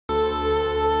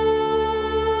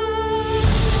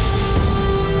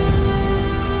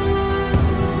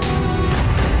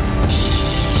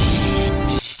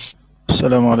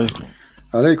السلام عليكم.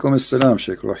 عليكم السلام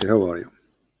Sheikh Rohi, how are you?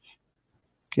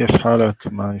 كيف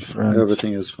حالك my friend?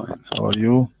 Everything is fine. How are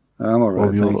you? I'm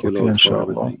alright, thank you Lord for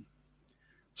everything.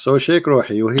 So Sheikh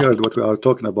Rohi, you heard what we are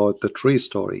talking about, the tree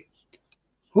story.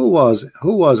 Who was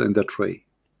in the tree?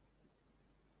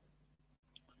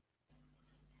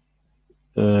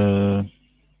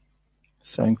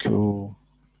 Thank you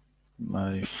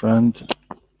my friend.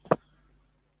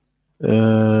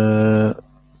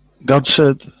 God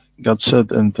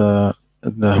said in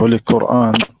the Holy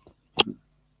Quran,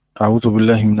 أعوذ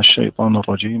بالله من الشيطان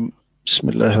الرجيم بسم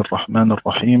الله الرحمن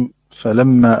الرحيم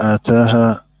فلما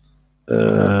آتاها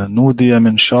نودي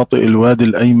من شاطئ الوادي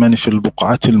الأيمن في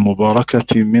البقعة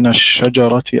المباركة من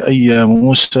الشجرة أي يا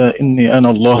موسى إني أنا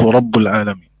الله رب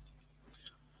العالمين.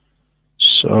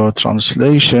 So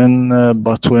translation,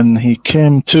 but when he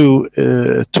came to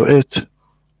it,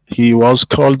 he was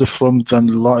called from the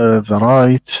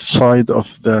right side of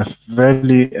the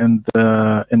valley and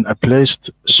in a placed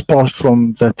spot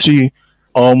from the tree.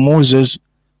 O Moses,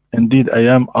 indeed I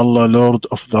am Allah, Lord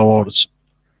of the worlds.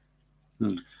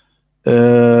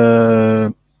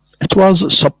 It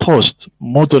was supposed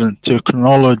modern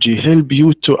technology help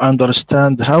you to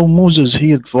understand how Moses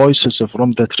heard voices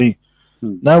from the tree.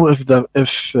 Now if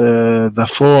the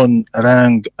phone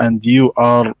rang and you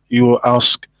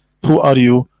ask, who are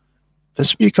you? The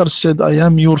speaker said, I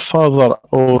am your father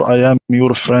or I am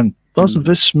your friend. Does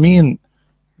this mean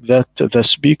that the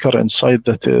speaker inside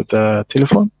the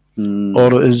telephone?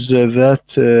 Or is that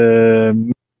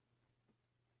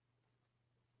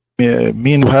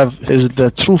mean is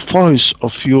the true voice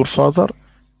of your father?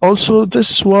 Also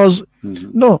this was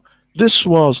this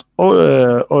was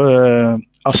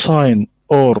a sign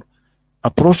or a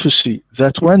prophecy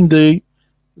that one day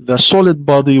the solid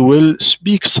body will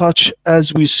speak such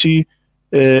as we see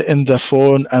in the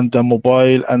phone and the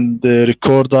mobile and the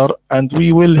recorder, and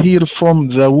we will hear from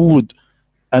the wood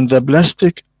and the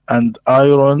plastic and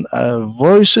iron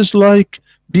voices like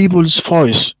people's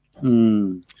voice.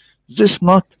 This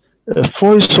not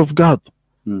voice of God.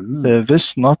 This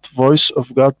not voice of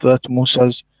God that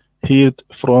Moses heard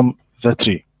from the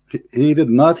tree. He did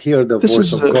not hear the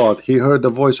voice of God. He heard the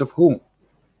voice of whom?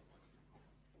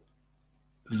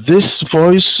 This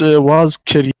voice was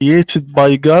created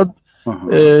by God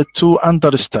to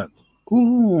understand.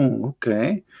 Oh,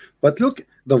 okay. But look,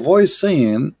 the voice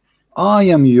saying, I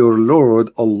am your Lord,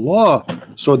 Allah.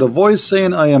 So the voice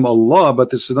saying, I am Allah,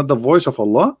 but this is not the voice of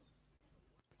Allah?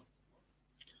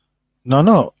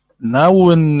 No. Now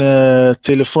when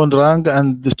telephone rang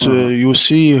and you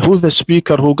see who the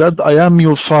speaker who got, I am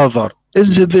your father.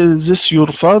 Is this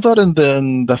your father in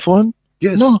the phone?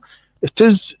 Yes. No, it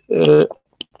is.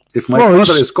 If my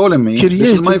father is calling me, this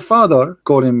is my father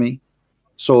calling me.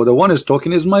 So the one is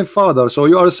talking is my father. So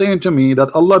you are saying to me that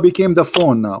Allah became the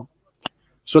phone now.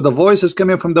 So the voice is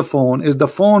coming from the phone, is the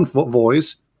phone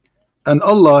voice, and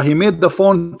Allah, he made the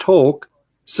phone talk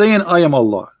saying I am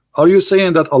Allah. Are you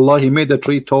saying that Allah, he made the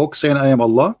tree talk saying I am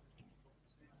Allah?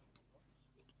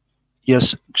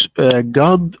 Yes,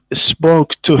 God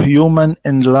spoke to human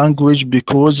in language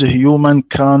because human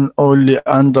can only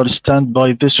understand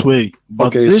by this way.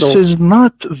 But this is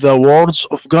not the words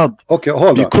of God. Okay,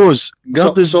 hold on. Because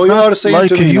God is so not you are saying like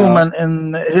to me a human now,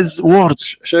 in his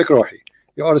words. Sheikh Rohi,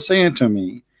 you are saying to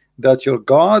me that your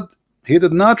God, he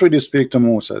did not really speak to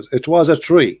Moses. It was a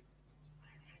tree.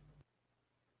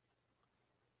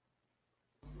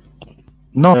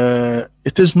 No,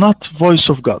 it is not voice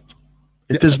of God.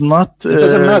 It is not. It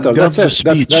doesn't matter. God's That's it.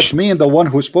 speech. That's mean the one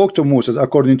who spoke to Moses,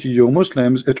 according to you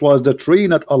Muslims, it was the tree,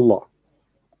 not Allah.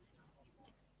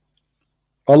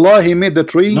 Allah, he made the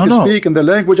tree speak in the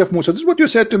language of Moses. This is what you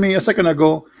said to me a second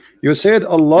ago. You said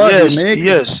Allah, he made.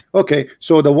 Yes. Okay,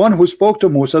 so the one who spoke to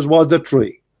Moses was the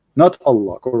tree, not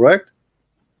Allah, correct?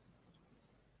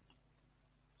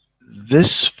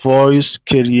 This voice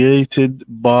created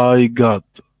by God.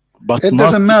 But it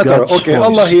doesn't matter. God's okay, voice.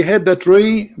 Allah, he hit the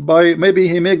tree by, maybe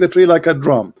he make the tree like a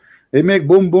drum. He make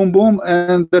boom, boom, boom,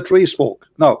 and the tree spoke.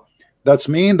 Now, that's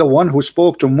mean the one who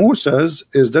spoke to Moses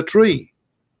is the tree,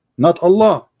 not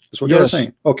Allah. That's what you're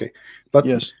saying. Okay, but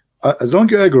as long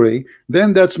as you agree,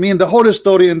 then that's mean the whole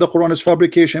story in the Quran is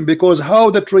fabrication, because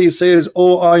how the tree says,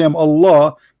 oh, I am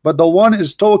Allah, but the one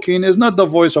is talking is not the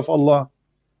voice of Allah.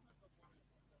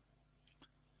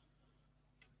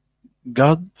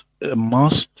 God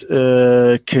must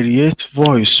create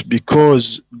voice,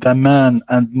 because the man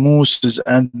and Moses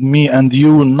and me and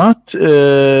you will not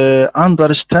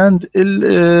understand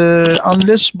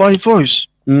unless by voice.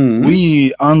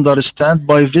 We understand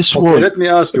by this word. Let me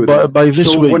ask you by this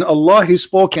so way. When Allah he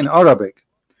spoke in Arabic,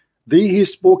 He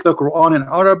spoke the Quran in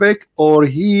Arabic, or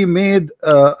he made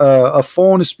a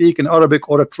phone speak in Arabic,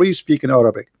 or a tree speak in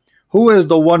Arabic? Who is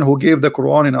the one who gave the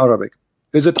Quran in Arabic?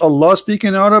 Is it Allah speaking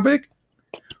in Arabic,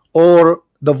 or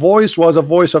the voice was a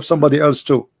voice of somebody else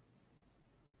too?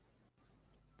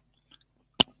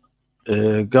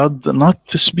 God not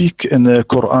to speak in the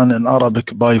Quran in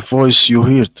Arabic by voice you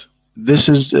heard. This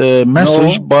is a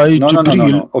message by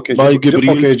Jibreel. Okay, by Jibreel.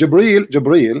 Okay,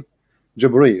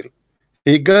 Jibreel.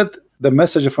 He got the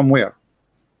message from where?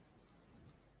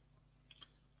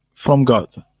 From God.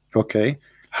 Okay.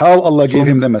 How Allah gave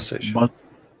him the message? But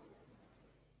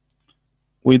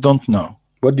we don't know.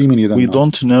 What do you mean you don't know? We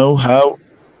don't know how.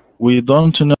 We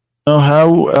don't know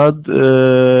how God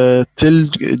tell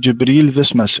Jibreel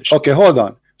this message. Okay, hold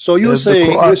on. So you're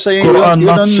saying you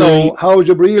don't know how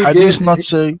Jibreel gave. Not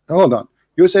say. Hold on.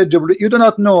 You said Jibreel. You do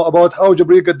not know about how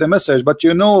Jibreel got the message, but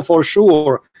you know for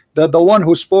sure that the one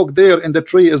who spoke there in the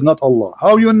tree is not Allah.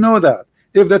 How you know that?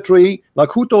 If the tree, like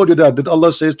who told you that? Did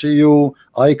Allah says to you,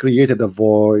 I created a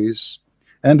voice,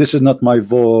 and this is not my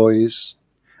voice,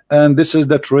 and this is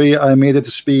the tree, I made it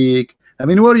speak? I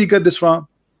mean, where do you get this from?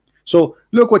 So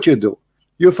look what you do.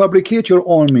 You fabricate your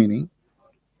own meaning,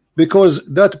 because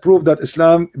that proved that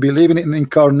Islam believing in the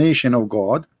incarnation of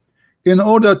God in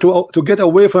order to get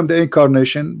away from the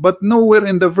incarnation, but nowhere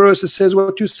in the verse it says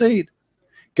what you said.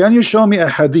 Can you show me a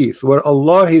hadith where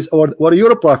Allah or what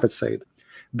your prophet said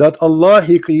that Allah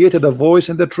he created a voice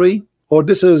in the tree, or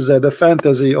this is the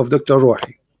fantasy of Dr.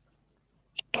 Ruhi?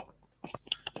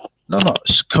 No.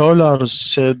 Scholars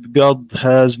said God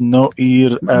has no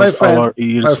ear as our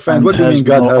ears. My friend, what do you mean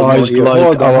God has no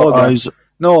ear? Hold on.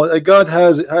 No, God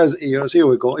has ears. Here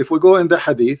we go. If we go in the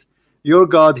hadith, your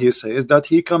God, he says that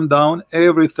he come down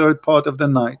every third part of the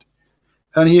night,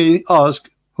 and he asked,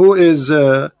 who is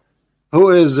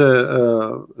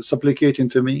supplicating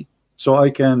to me so I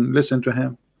can listen to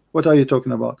him? What are you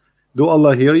talking about? Do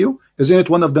Allah hear you? Isn't it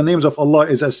one of the names of Allah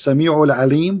is As-Sami'ul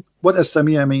Alim? What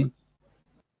As-Sami' mean?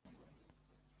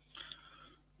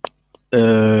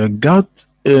 God,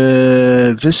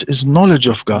 this is knowledge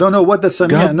of God. No, what does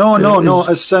Sami'? No.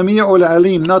 As-Sami'ul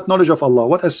Alim, not knowledge of Allah.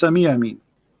 What As-Sami' mean?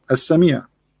 As-Sami'.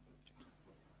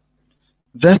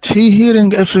 That he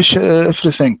hearing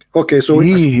everything. Okay, so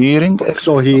he hearing.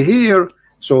 So he hear.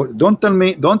 So don't tell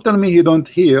me he don't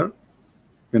hear.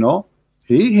 You know,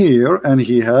 he hear and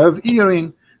he have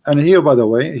hearing. And here, by the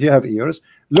way, he have ears.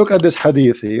 Look at this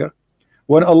hadith here.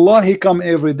 When Allah he come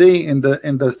every day in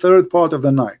the third part of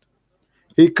the night,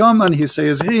 he come and he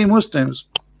says, hey Muslims,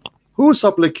 who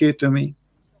supplicate to me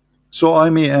so I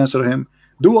may answer him?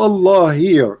 Do Allah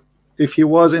hear if he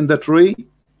was in the tree,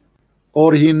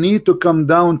 or he need to come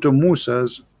down to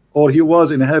Moses, or he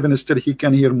was in heaven still he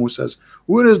can hear Moses?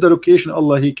 Where is the location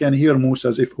Allah he can hear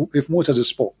Moses if Moses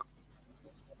spoke?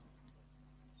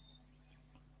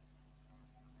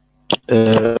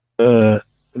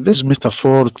 This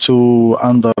metaphor to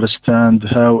understand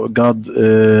how God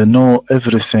know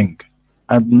everything,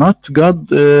 and not God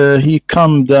he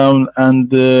come down, and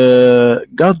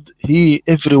God he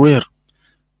everywhere,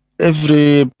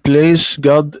 every place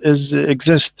God is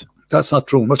exist. That's not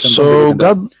true. Muslims so don't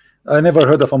God, I never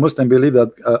heard of a Muslim believe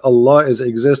that Allah is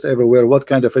exist everywhere. What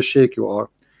kind of a sheikh you are?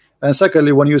 And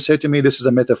secondly, when you say to me this is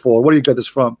a metaphor, where do you get this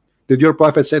from? Did your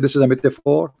prophet say this is a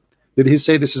metaphor? Did he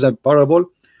say this is a parable?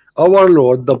 Our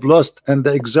Lord, the blessed and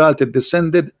the exalted,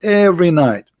 descended every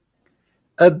night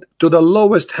to the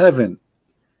lowest heaven.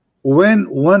 When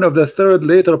one of the third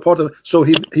later part of, so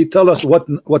he tell us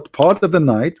what part of the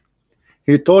night.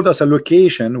 He told us a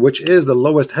location which is the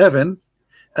lowest heaven,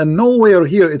 and nowhere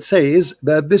here it says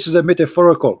that this is a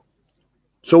metaphorical.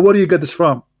 So where do you get this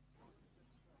from?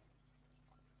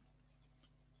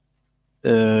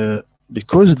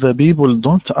 Because the people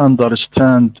don't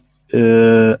understand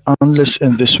unless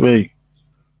in this way.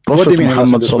 Prophet what do you mean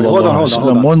Muhammad hold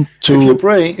on.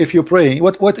 If you pray,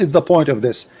 what is the point of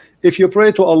this? If you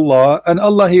pray to Allah and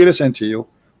Allah he listen to you,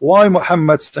 why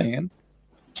Muhammad saying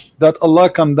that Allah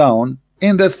come down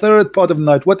in the third part of the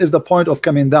night? What is the point of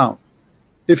coming down?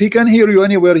 If he can hear you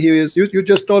anywhere he is, you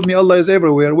just told me Allah is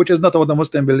everywhere, which is not what the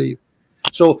Muslim believe.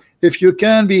 So if you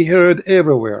can be heard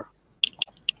everywhere,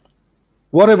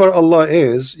 whatever Allah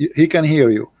is, he can hear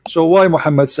you. So why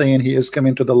Muhammad saying he is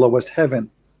coming to the lowest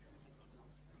heaven?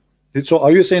 So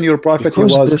are you saying your prophet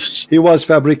he was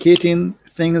fabricating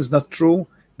things not true,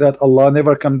 that Allah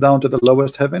never come down to the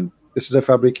lowest heaven? This is a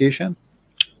fabrication?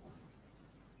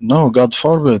 No, God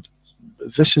forbid.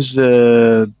 This is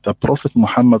the Prophet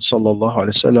Muhammad sallallahu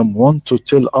alaihi wasallam want to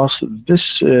tell us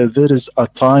this. There is a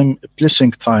time, a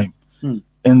blessing time.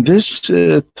 In this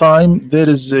time, there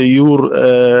is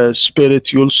your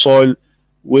spirit, your soul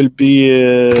will be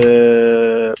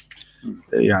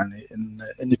يعني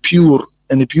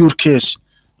in a pure case.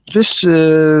 This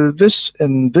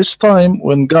in this time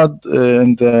when God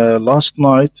in the last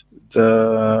night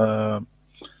the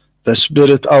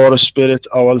spirit,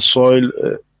 our soul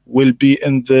will be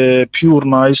in the pure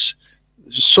nice,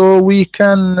 so we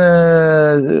can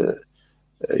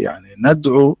يعني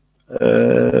ندعو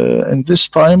in this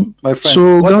time. My friend,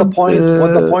 so what God,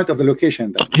 the point of the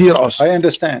location then? Hear us. I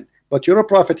understand, but your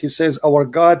prophet, he says our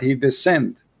God, he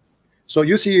descend. So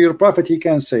you see your prophet, he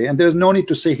can say, and there's no need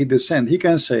to say he descend, he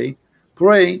can say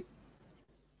pray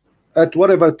at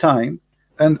whatever time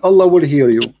and Allah will hear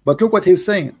you. But look what he's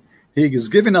saying, he is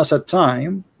giving us a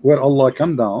time where Allah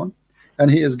come down,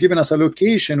 and he is giving us a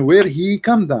location where he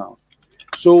come down.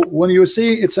 So when you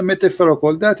say it's a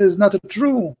metaphorical, that is not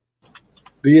true.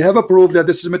 Do you have a proof that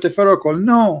this is metaphorical?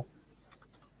 No,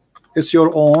 it's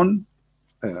your own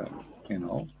you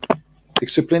know,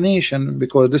 explanation,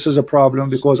 because this is a problem,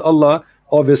 because Allah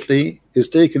obviously is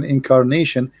taking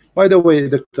incarnation. By the way,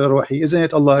 Dr. Ruhi, isn't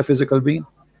it Allah a physical being?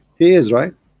 He is,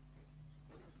 right?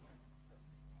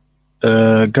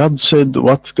 God said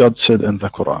what God said in the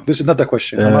Quran. This is not the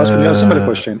question. I'm asking you a similar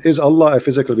question. Is Allah a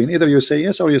physical being? Either you say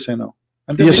yes or you say no,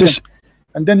 and then, yes,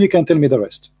 and then you can tell me the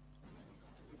rest.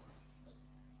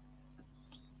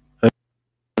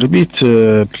 Repeat,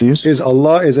 please. Is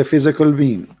Allah is a physical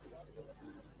being?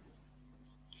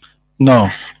 No.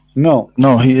 No.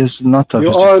 No, he is not a You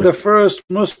physical. are the first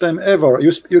Muslim ever.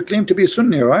 You claim to be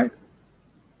Sunni, right?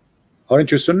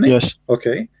 Aren't you Sunni? Yes.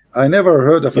 Okay. I never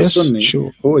heard of a Sunni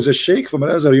who is a Sheikh from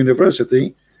Al-Azhar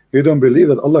University. You don't believe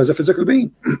that Allah is a physical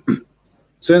being.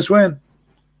 Since when?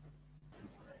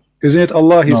 Isn't it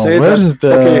Allah? He said that,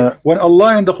 okay, when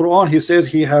Allah in the Quran he says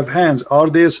he have hands, are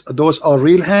those are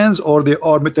real hands or they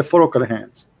are metaphorical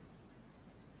hands?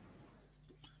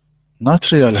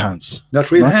 Not real hands.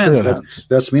 Not real hands.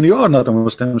 That's mean you are not a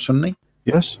Muslim Sunni.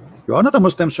 Yes. You are not a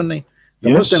Muslim Sunni. The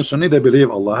Muslim Sunni, they believe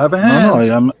Allah have a hand. No,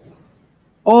 I am.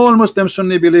 All Muslim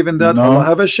Sunni believe in that. Allah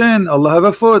have a shin, Allah have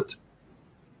a foot.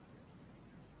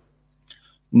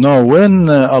 No, when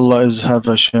Allah is have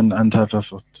a shin and have a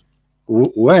foot.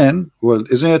 When? Well,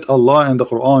 isn't it Allah in the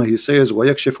Quran? He says,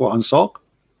 وَيَكْشِفُ عَنْ سَاقٍ.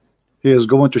 He is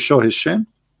going to show his shin.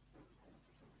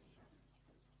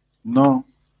 No.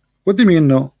 What do you mean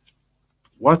no?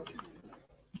 What?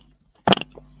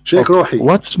 Sheikh Ruhi.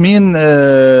 What mean?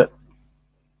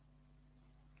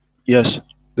 Yes.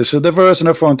 This is the verse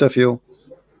in front of you.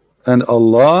 And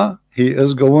Allah, he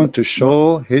is going to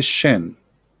show his shin.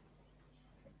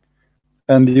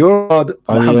 And your God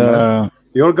Muhammad,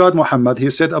 your God Muhammad, he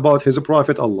said about his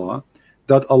prophet Allah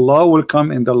that Allah will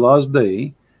come in the last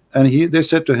day, and they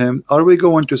said to him, are we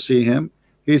going to see him?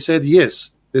 He said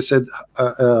yes. They said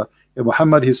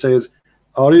Muhammad, he says,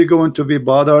 are you going to be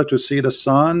bothered to see the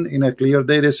sun in a clear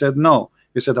day? They said no.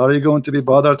 He said, are you going to be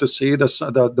bothered to see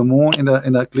the moon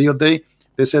in a clear day?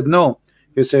 They said no.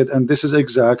 He said, and this is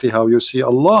exactly how you see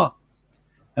Allah.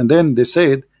 And then they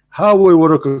said, how will we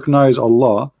recognize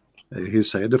Allah? He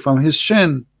said, from his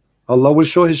shin. Allah will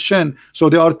show his shin. So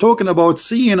they are talking about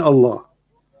seeing Allah.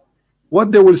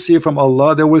 What they will see from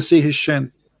Allah, they will see his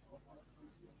shin.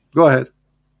 Go ahead.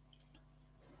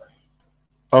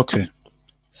 Okay,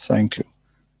 thank you.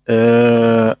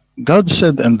 God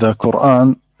said in the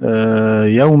Quran,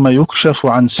 يوم يكشف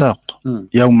عن ساق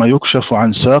يوم يكشف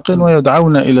عن ساق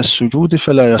ويدعون إلى السجود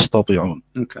فلا يستطيعون.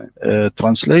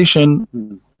 Translation,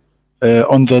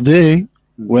 on the day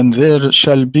when there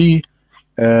shall be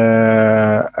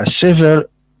a severe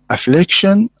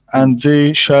affliction and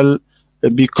they shall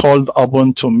be called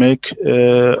upon to make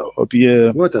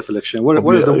what affliction?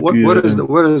 Where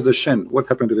is the shin? What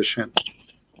happened to the shin?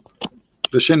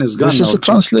 The shin is gone. This is a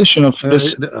translation of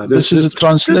this. This is a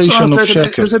translation of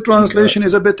Sheikh. This translation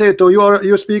is a potato.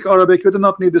 You speak Arabic. You do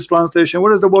not need this translation.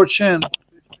 Where is the word shin?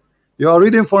 You are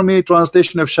reading for me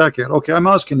translation of Shakir. Okay, I'm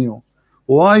asking you,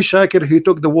 why Shakir he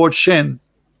took the word shin?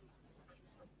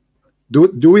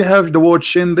 Do we have the word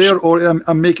shin there, or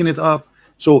I'm making it up?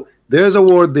 So there's a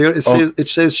word there. It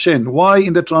says shin. Why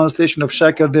in the translation of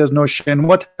Shakir there's no shin?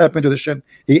 What happened to the shin?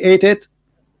 He ate it.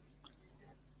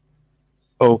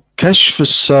 Oh, كشف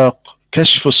الساق.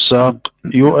 كشف الساق.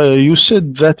 You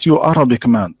said that you Arabic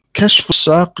man. كشف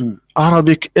الساق,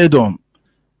 Arabic idiom,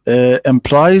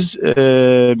 implies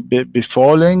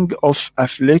befalling of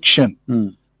affliction.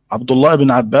 Abdullah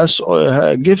ibn Abbas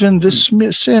given this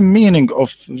same meaning of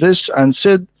this and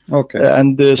said,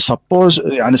 and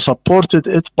supported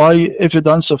it by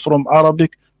evidence from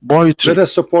Arabic poetry. Let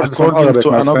us support it from Arabic,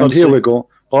 my friend. Here we go.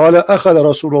 قال أخذ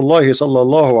رسول الله صلى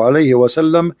الله عليه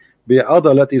وسلم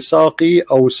بعضلة ساقي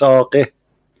أو ساقه.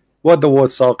 What the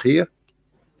word ساق here?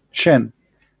 Shin.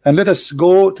 And let us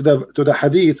go to the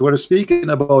hadith. We're speaking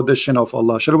about the shin of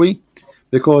Allah, shall we?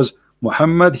 Because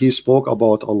Muhammad, he spoke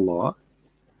about Allah,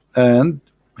 and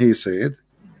he said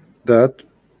that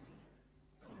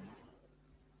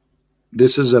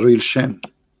this is a real shin.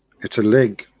 It's a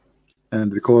leg.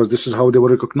 And because this is how they will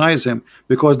recognize him,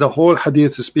 because the whole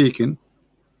hadith is speaking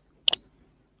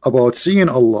about seeing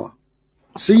Allah,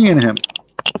 seeing him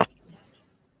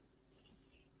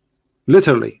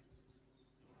literally.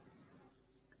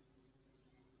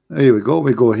 Here we go.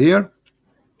 We go here.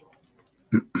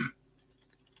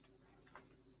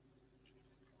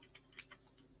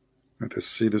 Let us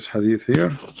see this hadith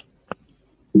here.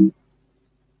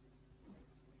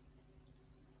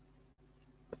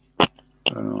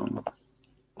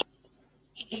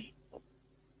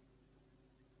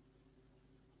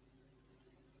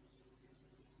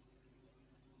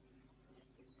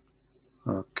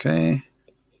 Okay.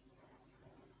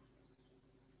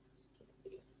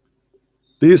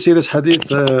 Do you see this hadith,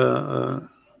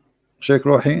 Sheikh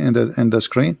Ruhi, in the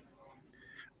screen?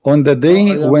 On the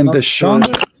day when the shank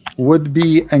would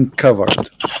be uncovered.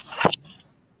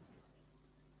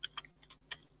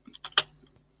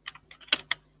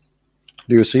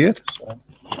 Do you see it?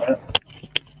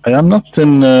 I am not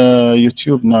in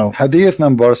YouTube now. Hadith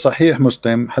number Sahih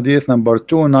Muslim, hadith number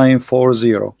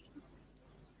 2940.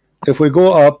 If we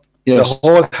go up, yes. The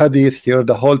whole hadith here,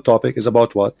 the whole topic is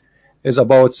about what? Is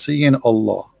about seeing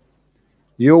Allah.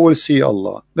 You will see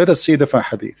Allah. Let us see different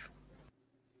hadith.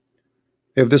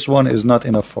 If this one is not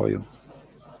enough for you.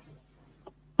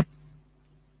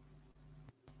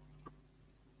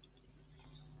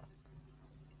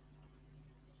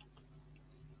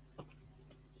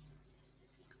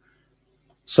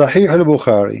 Sahih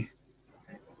al-Bukhari.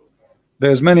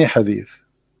 There's many hadith.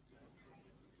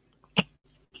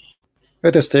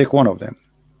 Let us take one of them.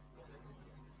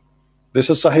 This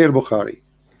is Sahih al-Bukhari.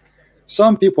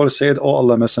 Some people said, "Oh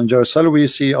Allah Messenger, shall we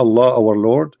see Allah our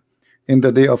Lord in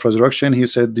the day of resurrection?" He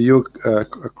said, "Do you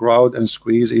crowd and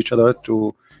squeeze each other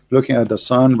to looking at the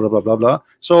sun, blah blah blah blah."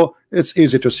 So it's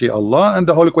easy to see Allah. And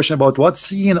the whole question about what?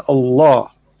 Seeing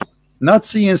Allah, not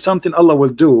seeing something Allah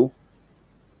will do.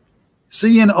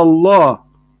 Seeing Allah.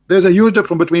 There's a huge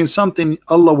difference between something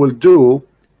Allah will do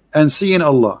and seeing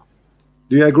Allah.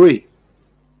 Do you agree?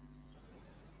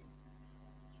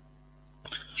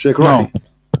 Sheikh Rahi.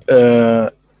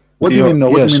 What do you mean no?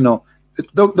 What do you mean no?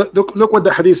 Look what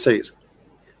the hadith says.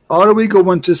 Are we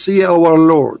going to see our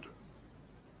Lord?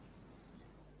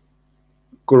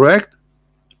 Correct?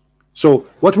 So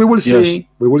what we will see, yes.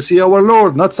 We will see our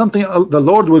Lord, not something the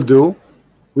Lord will do.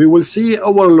 We will see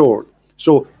our Lord.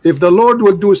 So if the Lord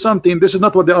will do something, this is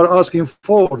not what they are asking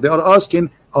for. They are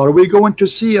asking, are we going to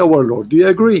see our Lord? Do you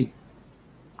agree?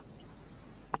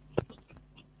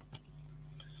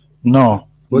 No.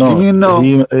 What do you mean no?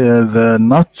 The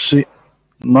not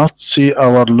see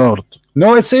our Lord.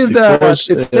 No, it says because,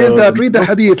 that. It says that. Read the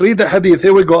hadith. Read the hadith.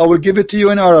 Here we go. I will give it to you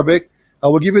in Arabic. I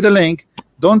will give you the link.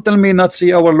 Don't tell me not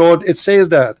see our Lord. It says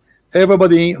that.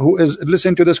 Everybody who is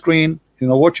listening to the screen, you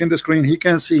know, watching the screen, he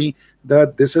can see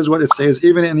that this is what it says,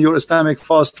 even in your Islamic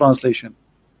fast translation.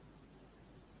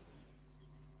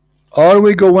 Are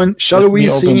we going? Shall we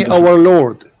see our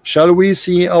Lord? Shall we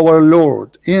see our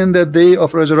Lord in the day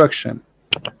of resurrection?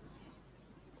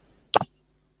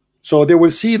 So they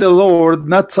will see the Lord,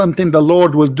 not something the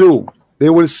Lord will do. They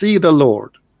will see the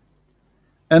Lord.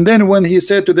 And then when he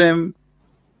said to them,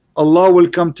 Allah will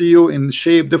come to you in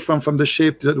shape different from the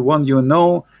shape that one you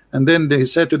know. And then they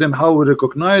said to them, how we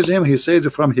recognize him? He says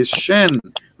from his shin.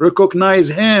 Recognize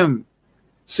him.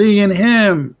 Seeing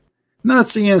him. Not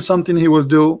seeing something he will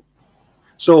do.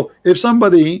 So if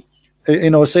somebody, you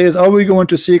know, says, are we going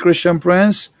to see Christian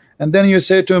Prince? And then you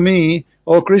say to me,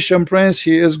 oh, Christian Prince,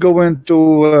 he is going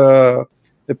to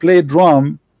play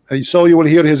drum, so you will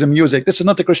hear his music. This is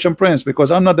not a Christian Prince, because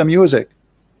I'm not the music.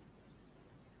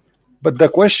 But the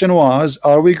question was,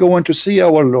 are we going to see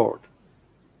our Lord?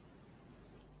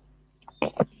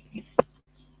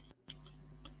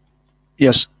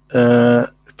 Yes,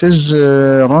 it is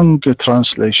wrong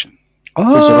translation.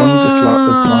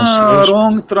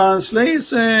 Wrong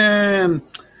translation.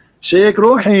 Sheikh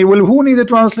Ruhi, well, who need a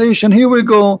translation? Here we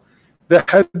go. The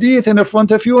hadith in the front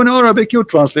of you in Arabic, you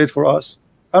translate for us.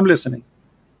 I'm listening.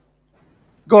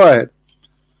 Go ahead.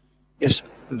 Yes,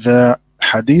 the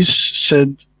hadith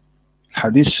said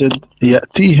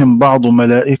يأتيهم بعض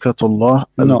ملائكة الله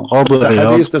القابض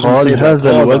قال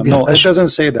هذا الوجه. No, it doesn't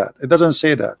say that. It doesn't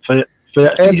say that. It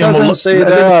doesn't say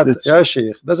that. يا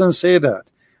شيخ, doesn't say that.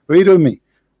 Read with me.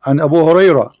 عن أبو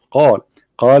هريرة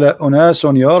قال أناس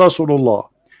يا رسول الله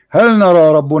هل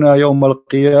نرى ربنا يوم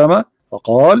القيامة؟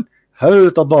 فقال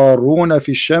هل تضارون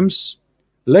في الشمس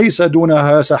ليس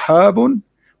دونها سحاب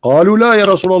قالوا لا يا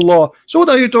رسول الله. So what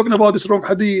are you talking about this wrong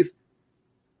hadith?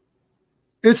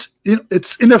 It's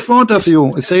in the front of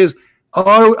you. It says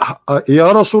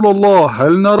يا رسول الله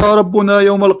هل نرى ربنا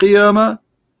يوم القيامة.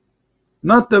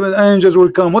 Not the angels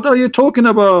will come. What are you talking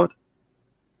about?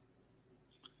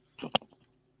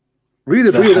 Read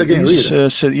it, read it again, read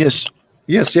it. Said yes.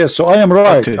 Yes, yes. So I am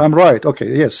right. Okay. I'm right.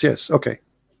 Okay. Yes, yes. Okay.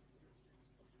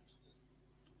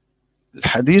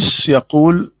 الحديث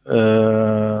يقول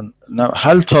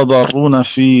هل تضارون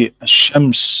في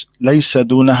الشمس ليس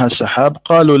دونها سحاب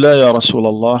قالوا لا يا رسول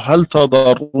الله. هل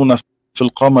تضارون في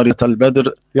القمر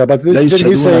البدر Yeah, but ليس did he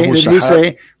دونه سحاب.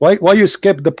 say why you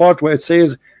skip the part where it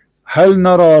says هل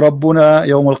نرى ربنا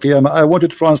يوم القيامة. I want you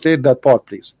to translate that part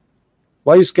please.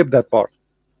 Why you skip that part?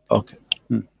 Okay.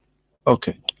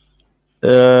 Okay.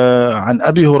 عن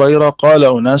أبي هريرة قال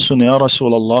أناس يا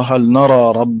رسول الله هل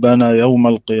نرى ربنا يوم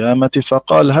القيامة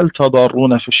فقال هل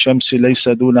تضارون في الشمس ليس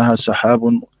دونها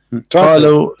سحاب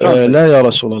قالوا لا يا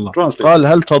رسول الله. قال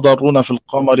هل تضارون في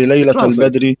القمر ليلة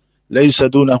البدر ليس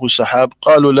دونه سحاب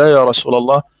قالوا لا يا رسول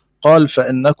الله. قال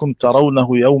فإنكم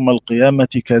ترونه يوم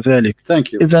القيامة كذلك.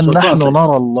 إذا نحن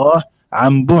نرى الله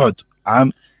عن بعد.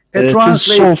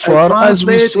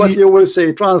 Translate what you will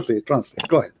say. Translate.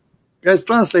 Go ahead. Guys,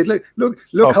 translate. Look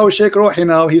okay. How Sheikh Rohi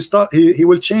now he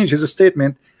will change his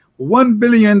statement 1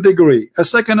 billion degree. A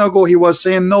second ago he was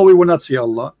saying no, we will not see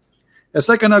Allah. A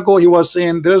second ago he was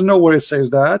saying there is nowhere it says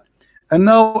that, and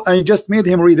now I just made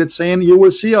him read it saying you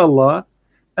will see Allah,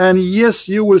 and yes,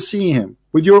 you will see him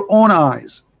with your own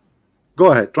eyes.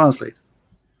 Go ahead, translate.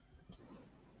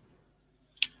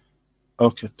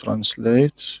 Okay,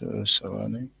 translate.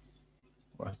 ثواني.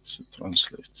 What's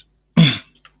translate?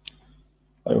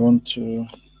 I want to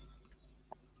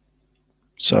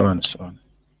ثواني.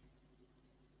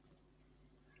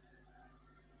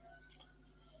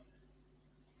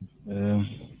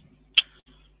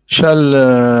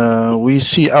 Shall we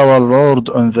see our Lord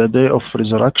on the day of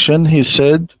resurrection? He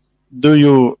said, do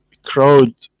you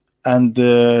crowd and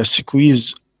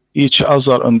squeeze each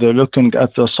other on the looking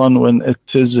at the sun when it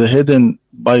is hidden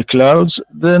by clouds?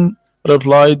 Then they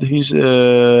replied,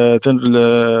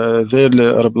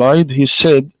 he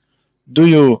said, do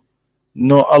you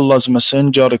know Allah's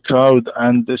messenger crowd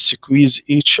and squeeze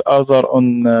each other on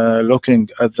looking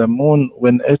at the moon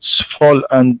when it's full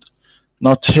and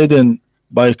not hidden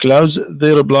by clouds?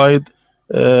 They replied,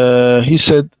 he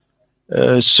said,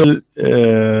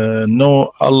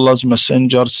 know Allah's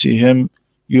messenger, see him,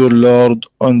 your Lord,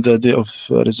 on the day of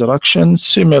resurrection.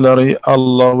 Similarly,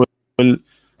 Allah will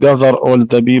gather all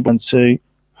the people and say,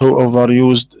 whoever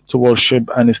used to worship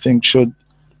anything should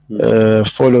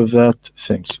follow that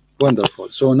things. Wonderful.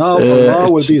 So now Allah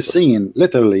will be seen.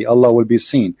 Literally, Allah will be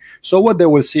seen. So what they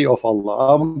will see of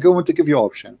Allah? I'm going to give you an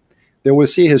option. They will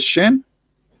see his shin.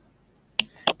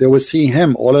 They will see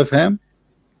him, all of him.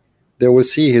 They will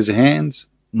see his hands.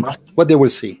 What they will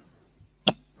see?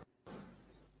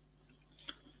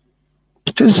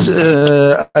 It is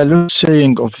a lot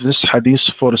saying of this hadith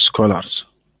for scholars.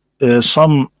 A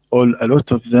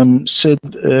lot of them said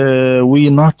we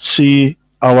not see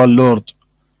our Lord.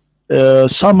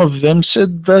 Some of them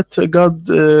said that God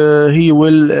he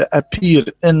will appear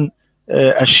in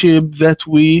a shape that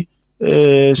we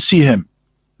see him.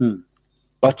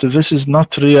 But this is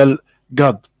not real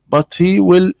God. But he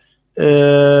will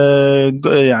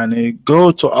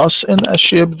go to us in a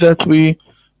shape that we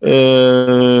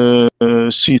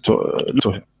see to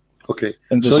him. Okay,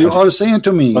 so you are saying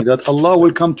to me that Allah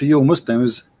will come to you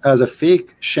Muslims as a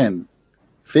fake shin,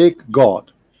 fake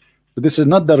God. But this is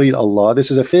not the real Allah,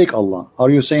 this is a fake Allah. Are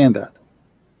you saying that?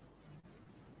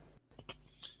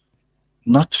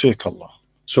 Not fake Allah.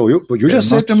 So you just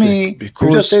said to me, you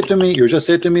just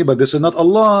said to me, but this is not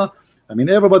Allah. I mean,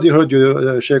 everybody heard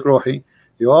you, Sheikh Rohi.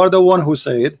 You are the one who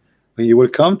said he will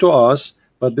come to us,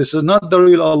 but this is not the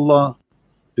real Allah.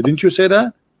 Didn't you say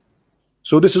that?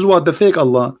 So this is what the fake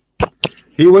Allah.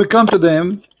 He will come to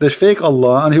them, the fake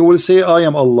Allah, and he will say, I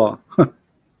am Allah.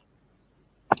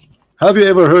 Have you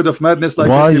ever heard of madness like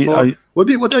this before?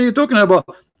 What are you talking about?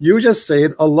 You just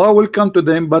said Allah will come to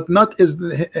them, but not is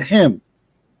him.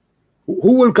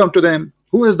 Who will come to them?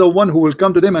 Who is the one who will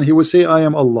come to them and he will say, I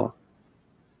am Allah?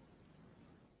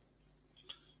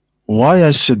 Why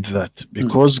I said that?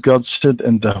 Because God said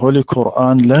in the Holy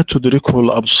Quran, لا تدركه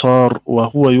الأبصار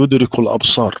وهو يدرك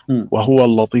الأبصار وهو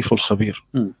اللطيف الخبير.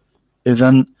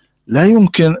 إذن لا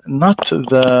يمكن, not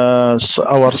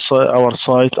our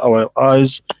sight, our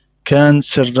eyes can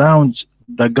surround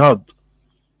the God.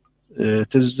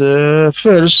 It is the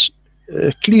first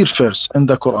clear verse in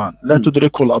the Quran. لا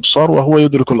تدركه الأبصار وهو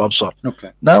يدرك الأبصار.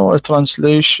 Okay. Now a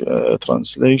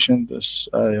translation this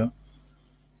ayah.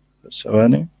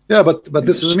 ثواني. Yeah, but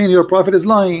this doesn't mean your prophet is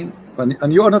lying,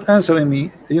 and you are not answering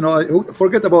me. You know,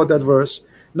 forget about that verse.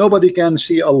 Nobody can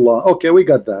see Allah. Okay, we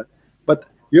got that. But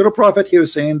your prophet here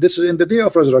is saying this is in the day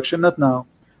of resurrection, not now.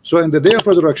 So in the day of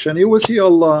resurrection, you will see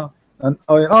Allah. And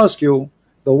I ask you,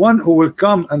 the one who will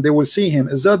come and they will see him,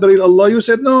 is that the real Allah? You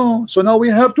said no. So now we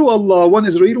have two Allah. One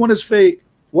is real, one is fake.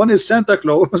 One is Santa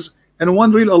Claus and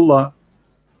one real Allah.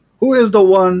 Who is the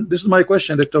one? This is my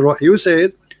question, Dr. Roh. You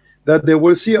said that they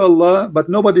will see Allah, but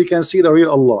nobody can see the real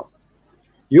Allah.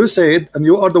 You said, and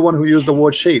you are the one who used the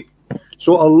word shape.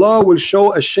 So Allah will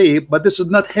show a shape, but this is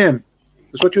not him.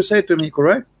 That's what you said to me,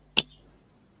 correct?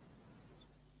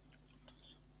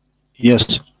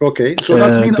 Yes. Okay, so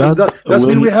that's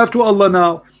mean we have two Allah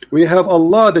now. We have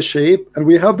Allah the shape, and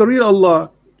we have the real Allah.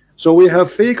 So we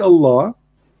have fake Allah,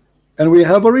 and we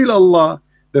have a real Allah.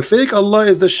 The fake Allah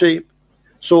is the shape.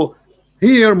 So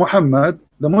here Muhammad,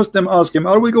 the Muslim asked him,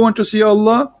 are we going to see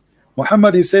Allah?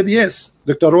 Muhammad, he said yes.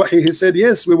 Dr. Wahi, he said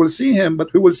yes, we will see him,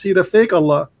 but we will see the fake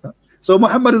Allah. So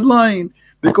Muhammad is lying,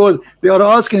 because they are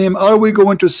asking him, are we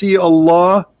going to see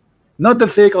Allah, not the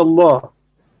fake Allah?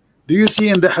 Do you see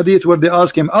in the hadith where they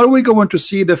ask him, are we going to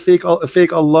see the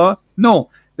fake Allah? No.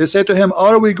 They said to him,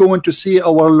 are we going to see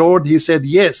our Lord? He said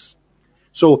yes.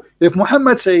 So if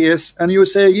Muhammad say yes and you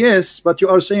say yes, but you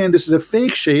are saying this is a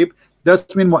fake shape,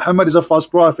 that means Muhammad is a false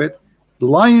prophet,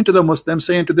 lying to the Muslims,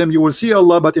 saying to them you will see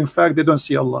Allah, but in fact they don't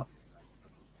see Allah.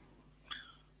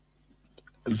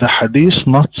 The hadith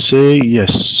not say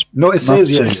yes. No, it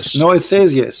says yes. No, it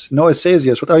says yes. No, it says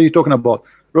yes. What are you talking about?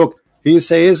 Look, he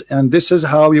says, and this is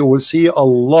how you will see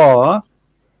Allah.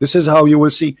 This is how you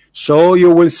will see. So you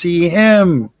will see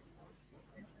him.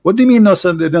 What do you mean? No,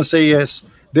 they don't say yes.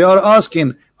 They are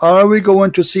asking, are we going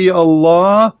to see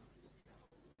Allah?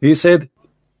 He said,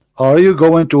 are you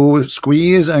going to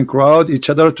squeeze and crowd each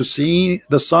other to see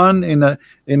the sun in a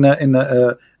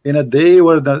day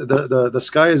where the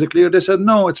sky is clear? They said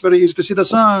no, it's very easy to see the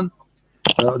sun.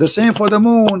 The same for the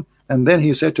moon. And then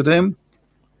he said to them,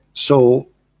 so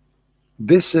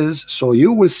this is, so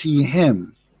you will see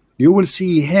him. You will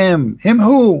see him. Him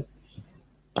who?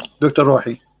 Dr.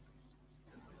 Rohi.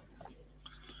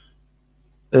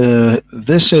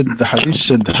 They said, the hadith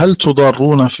said, هل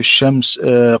تضارون في الشمس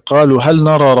قالوا هل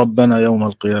نرى ربنا يوم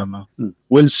القيامة.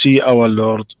 We'll see our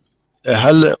Lord.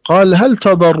 قال هل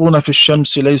تضارون في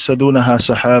الشمس ليس دونها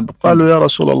سحاب. قالوا يا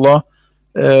رسول الله.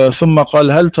 ثم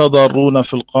قال هل تضارون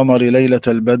في القمر ليلة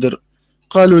البدر.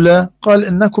 قالوا لا. قال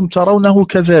إنكم ترونه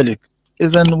كذلك.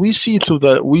 إذن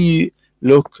we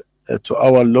look to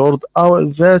our Lord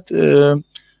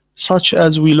such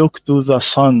as we look to the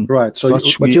sun. Right. So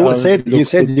he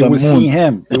said you will see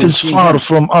him. It is far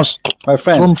from us. My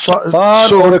friend,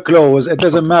 far or close, it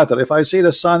doesn't matter. If I see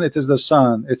the sun, it is the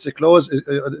sun. It's close,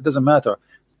 it doesn't matter.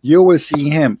 You will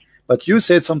see him. But you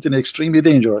said something extremely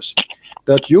dangerous,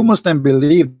 that you Muslims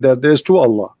believe that there's two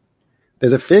Allah.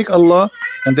 There's a fake Allah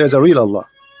and there's a real Allah.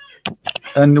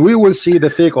 And we will see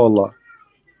the fake Allah.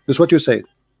 That's what you said.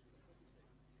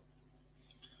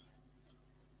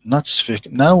 Not fake.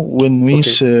 Now when we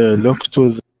look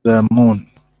to the moon,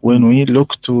 is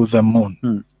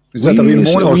that a real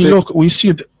moon or fake? We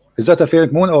see is that a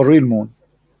fake moon or real moon?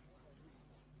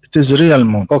 It is real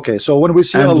moon. Okay, so when we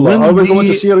see Allah, are we going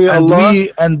to see real Allah?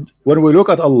 And when we look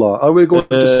at Allah, are we going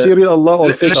to see real Allah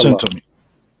or fake Allah?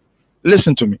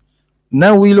 Listen to me.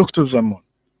 Now we look to the moon,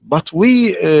 but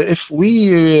if we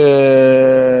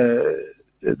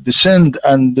descend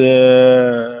and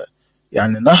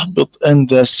يعني نهبط in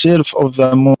the surface of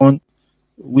the moon,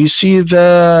 we see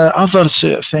the other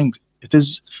thing. It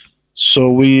is, so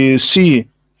we see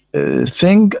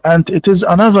thing and it is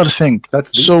another thing.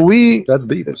 That's deep. That's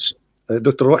deep. Yes.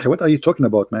 Dr. Rohi, what are you talking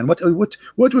about, man? What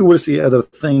we will see other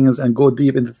things and go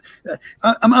deep into.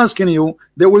 I'm asking you,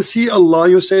 they will see Allah.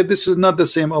 You say this is not the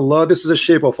same Allah. This is a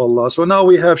shape of Allah. So now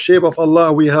we have shape of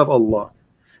Allah. We have Allah,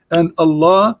 and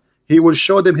Allah, He will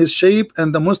show them his shape,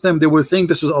 and the Muslim, they will think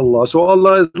this is Allah. So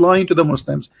Allah is lying to the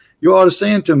Muslims. You are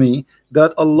saying to me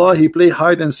that Allah, he play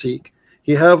hide and seek.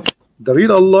 He have the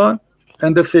real Allah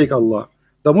and the fake Allah.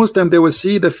 The Muslim, they will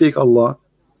see the fake Allah.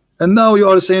 And now you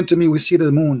are saying to me, we see the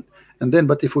moon. And then,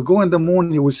 but if we go in the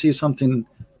moon, you will see something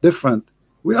different.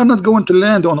 We are not going to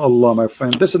land on Allah, my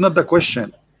friend. This is not the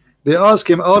question. They asked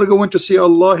him, are you going to see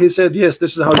Allah? He said, yes,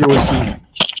 this is how you will see him.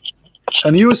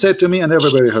 And you said to me, and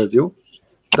everybody heard you,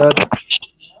 that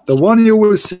the one you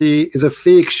will see is a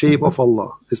fake shape of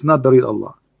Allah. It's not the real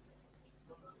Allah.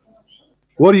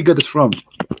 Where do you get this from,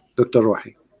 Dr.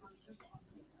 Rohi?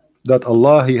 that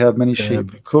Allah He have many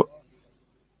sheep?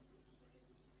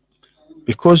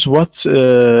 Because what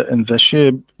in the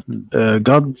sheep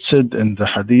God said in the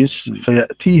hadith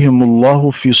فيأتيهم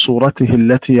الله في صورته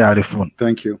التي يعرفون.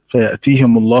 Thank you.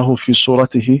 فيأتيهم الله في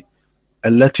صورته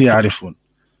التي يعرفون.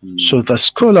 So the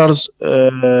scholars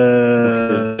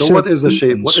okay. So what is the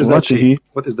shape? What is that shape?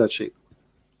 What is that shape?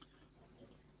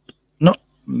 No,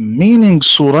 meaning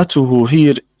suratuhu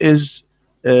here is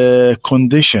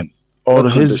condition or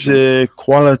his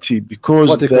quality, because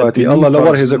what quality? Allah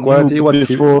lower his quality. What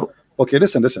before? Okay,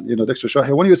 listen. You know, Dr.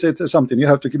 Shahi, when you say something, you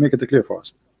have to make it clear for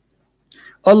us.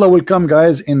 Allah will come,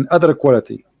 guys, in other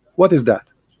quality. What is that?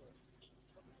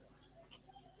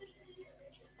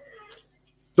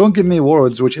 Don't give me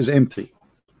words which is empty.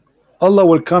 Allah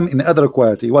will come in other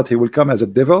quality. What? He will come as a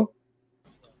devil?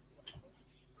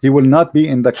 He will not be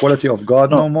in the quality of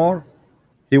God no more?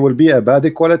 He will be a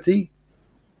bad quality?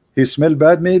 He smell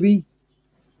bad maybe?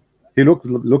 He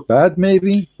look bad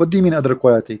maybe? What do you mean other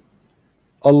quality?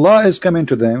 Allah is coming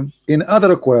to them in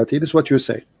other quality. This is what you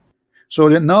say. So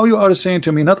now you are saying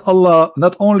to me, not Allah,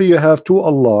 not only you have two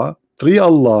Allah, three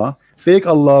Allah, fake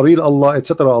Allah, real Allah,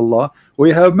 etc. Allah, we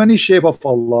have many shape of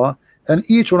Allah, and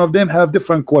each one of them have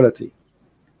different quality.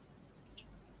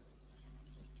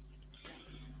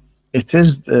 It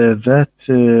is that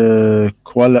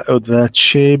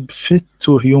shape fit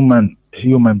to human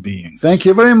beings. Thank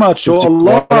you very much. So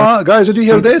Allah, guys, did you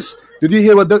hear this? Did you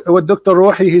hear what Dr.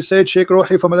 Rohi, he said, Sheikh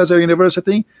Rohi from Al-Azhar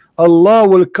University? Allah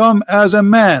will come as a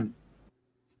man.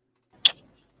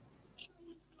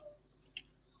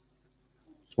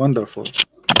 Wonderful.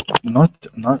 Not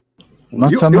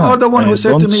you are the one who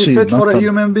said to me fit for a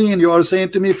human being. You are saying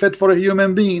to me fit for a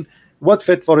human being. What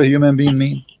fit for a human being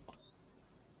mean?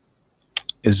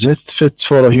 Is it fit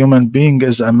for a human being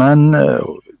as a man?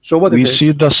 So what we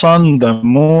see the sun, the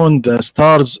moon, the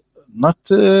stars. Not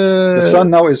the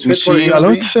sun now is fit for a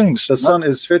human being. Things. The sun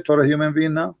is fit for a human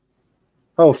being now.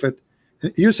 How fit?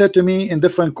 You said to me in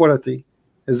different quality.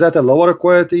 Is that a lower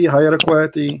quality, higher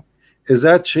quality? Is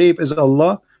that shape is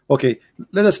Allah? Okay,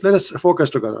 let us focus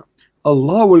together.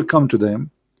 Allah will come to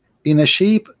them in a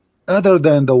shape other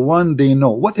than the one they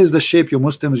know. What is the shape you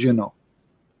Muslims you know?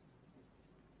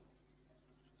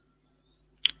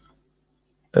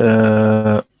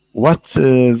 What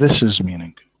this is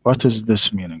meaning? What is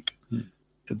this meaning?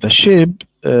 The shape,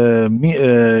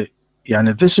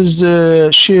 this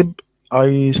is shape.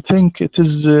 I think it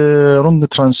is wrong.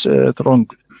 Wrong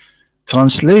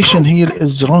translation here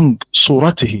is wrong.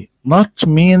 Suratihi, not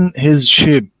mean his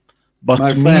shape, but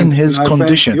mean his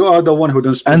condition. Friend, you are the one who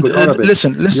don't speak good Arabic.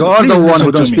 Listen. You are the one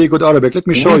who don't speak good Arabic. Let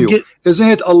me show you. Isn't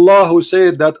it Allah who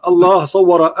said that Allah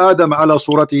صور Adam على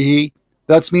صورته?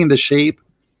 That's mean the shape.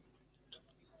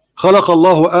 خلق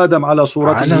الله آدم على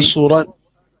صورته.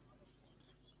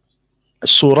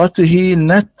 Suratihi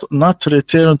not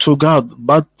return to God,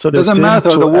 but doesn't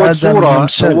matter. The word surah,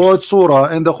 the word surah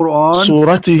in the Quran,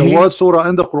 the word surah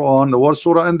in the Quran, the word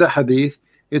surah in the Hadith,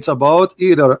 it's about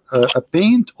either a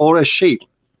paint or a shape.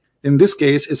 In this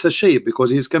case, it's a shape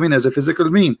because he's coming as a physical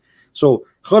mean. So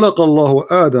خلق الله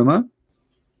آدم,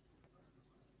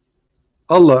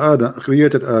 Allah Adam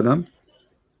created Adam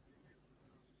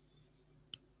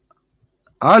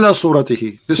على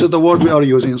صورته. This is the word we are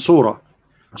using, surah.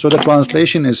 So the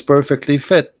translation is perfectly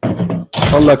fit.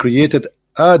 Allah created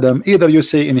Adam, either you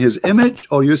say in his image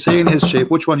or you say in his shape.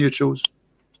 Which one you choose?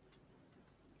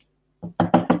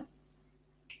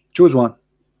 Choose one.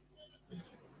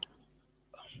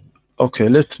 Okay,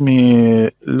 let me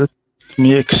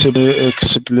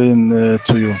explain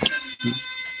to you.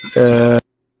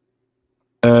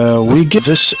 We get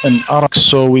this in Arabic,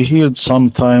 so we hear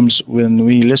sometimes when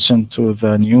we listen to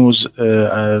the news,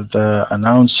 the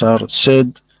announcer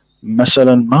said,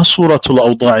 مثلا ما صورة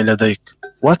الأوضاع لديك?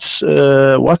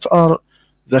 What are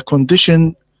the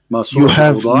condition you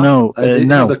have now?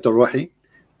 Dr. Rohi,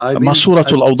 ما صورة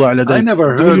الأوضاع لديك? I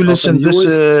never heard of this.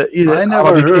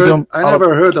 I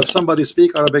never heard of somebody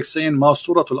speak Arabic saying ما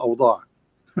صورة الأوضاع.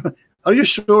 Are you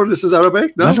sure this is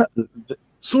Arabic? No.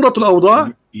 صورة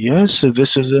الأوضاع? Yes,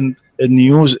 this is in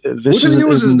news. This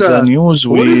is the news.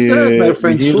 What is that, my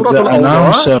friend? سورة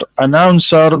الأوضاع.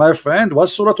 Announcer. My friend,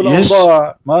 what's سورة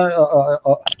الأوضاع? ما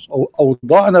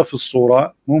أوضاعنا في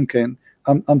الصورة ممكن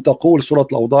أم تقول سورة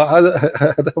الأوضاع.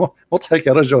 هذا مضحك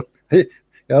يا رجل.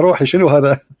 يا روحي شنو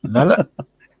هذا؟ لا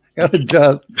يا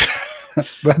رجال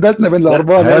بهدلتنا بين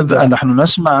الأربعة. هذا نحن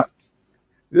نسمع.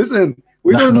 Listen,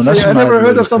 we don't say. I never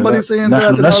heard of somebody saying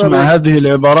that. نحن نسمع هذه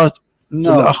العبارات. في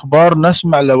الأخبار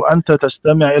نسمع لو أنت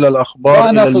تستمع إلى الأخبار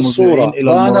إلى المذيعين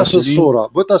إلى المراسلين.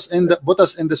 put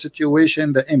us in the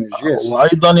situation, the image. Yes.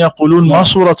 وأيضا يقولون ما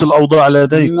صورة الأوضاع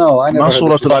لديك. ما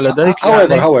صورة الأوضاع لديك.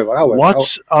 However,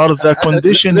 what are the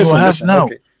conditions you have now?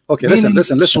 Okay, listen.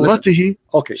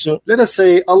 Okay, let us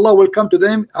say Allah will come to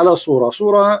them ala surah.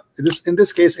 Surah, in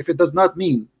this case, if it does not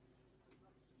mean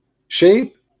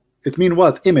shape, it means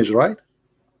what? Image, right?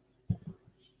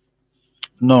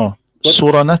 No.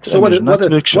 Surah not image, not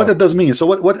picture. What it does mean? So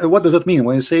what does it mean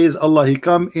when it says Allah he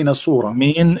come in a surah?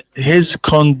 Mean his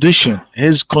condition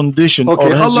okay,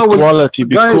 or his Allah quality,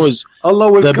 because guys,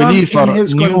 Allah will the come believer in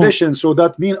his condition. So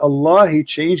that means Allah he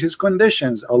changed his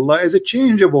conditions. Allah is a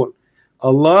changeable.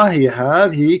 Allah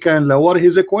he can lower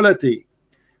his equality.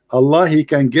 Allah he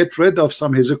can get rid of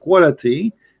some his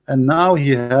equality, and now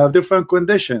he have different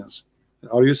conditions.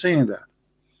 Are you saying that?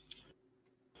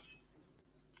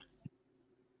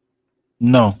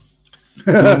 No.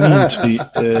 His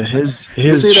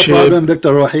you see the problem,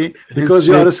 Dr. Rohi? Because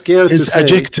you are scared to say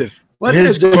adjective. What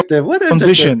adjective? What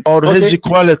condition or okay. his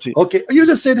equality. Okay, you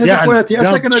just said his equality. A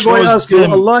second ago I asked you,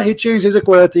 Allah he changed his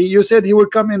equality. You said he will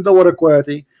come in lower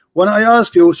equality. When I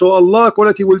asked you, so Allah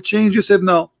equality will change, you said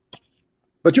no.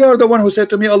 But you are the one who said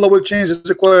to me Allah will change his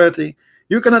equality.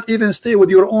 You cannot even stay with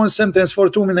your own sentence for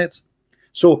 2 minutes.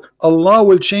 So Allah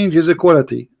will change his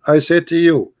equality. I said to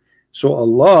you, so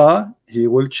Allah he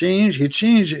will change,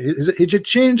 he's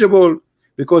changeable,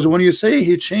 because when you say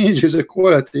he changed his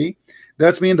equality,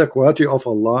 that's mean the quality of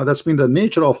Allah, that's mean the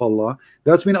nature of Allah,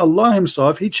 that's mean Allah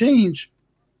himself he changed.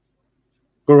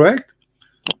 Correct?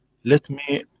 Let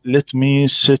me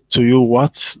say to you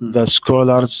what the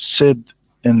scholars said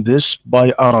in this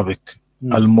by Arabic.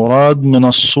 المراد من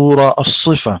الصورة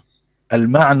الصفة،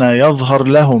 المعنى يظهر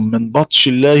لهم من بطش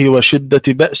الله وشدة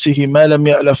بأسه ما لم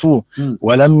يألفوه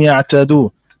ولم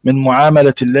يعتادوه من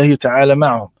معاملة الله تعالى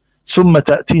معهم، ثم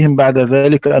تأتيهم بعد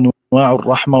ذلك أنواع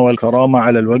الرحمة والكرامة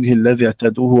على الوجه الذي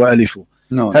اعتادوه وألفوه.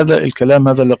 هذا الكلام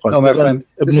هذا اللي قال.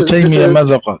 ابن تيمية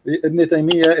ماذا قال؟ ابن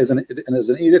تيمية is an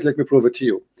idiot. Let me prove it to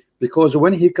you. Because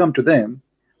when he come to them,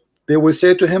 they will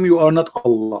say to him, you are not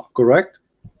Allah, correct?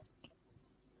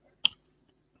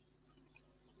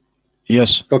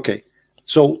 Yes. Okay.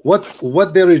 So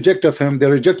what they reject of him? They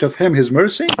reject of him his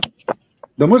mercy.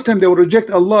 The Muslim, they will reject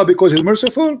Allah because he's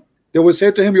merciful. They will say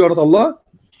to him, you are not Allah.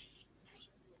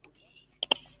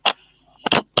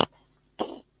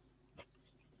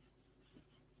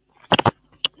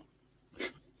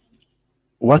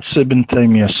 What's Ibn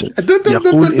Taymiyyah said?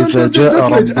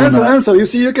 Answer. You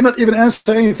see, you cannot even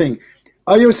answer anything.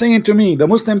 Are you saying to me the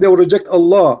Muslim they will reject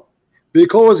Allah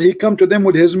because he come to them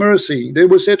with his mercy? They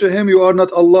will say to him, you are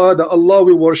not Allah. The Allah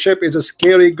we worship is a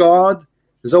scary God.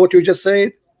 Is that what you just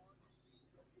said?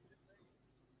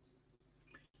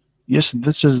 Yes,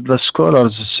 this is the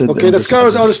scholars said. Okay, the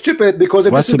scholars are stupid, because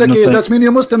if this is the case, that's mean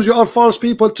you Muslims, you are false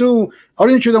people too.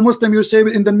 Aren't you the Muslim? You say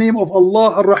in the name of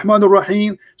Allah Ar-Rahman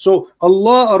Ar-Rahim. So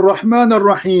Allah Ar-Rahman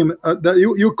Ar-Rahim,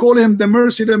 you call him the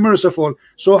mercy, the merciful.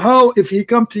 So how, if he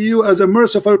come to you as a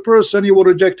merciful person, you will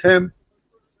reject him?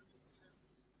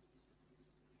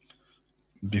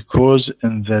 Because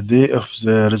in the day of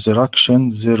the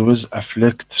resurrection there was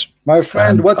afflict. My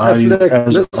friend, what afflict?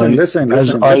 Listen.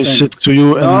 I said to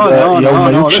you,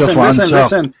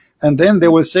 listen. And then they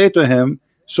will say to him,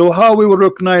 so how we will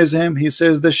recognize him? He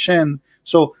says the shin.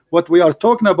 So what we are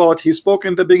talking about, he spoke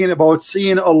in the beginning about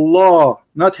seeing Allah,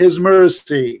 not his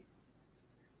mercy.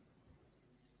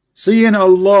 Seeing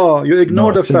Allah, you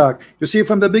ignore the fact. You see,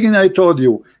 from the beginning I told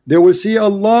you, they will see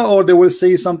Allah or they will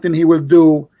say something he will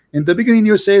do. In the beginning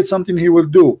you said something he will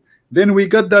do. Then we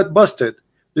got that busted,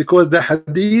 because the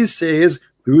hadith says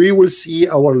we will see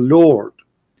our Lord,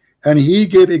 and he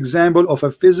gave example of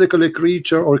a physical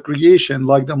creature or creation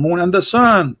like the moon and the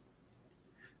sun.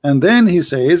 And then he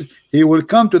says he will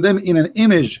come to them in an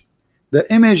image.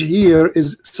 The image here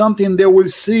is something they will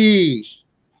see.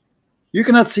 You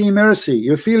cannot see mercy,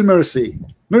 you feel mercy.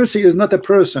 Mercy is not a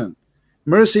person.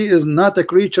 Mercy is not a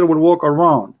creature will walk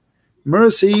around.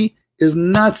 Mercy is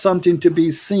not something to be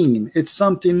seen. It's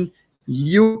something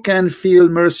you can feel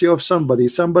mercy of somebody.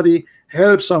 Somebody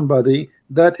help somebody.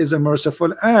 That is a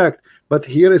merciful act. But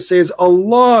here it says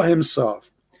Allah himself,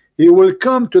 he will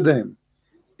come to them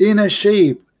in a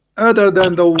shape other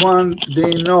than the one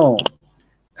they know,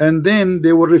 and then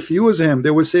they will refuse him. They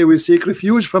will say, we seek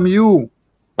refuge from you.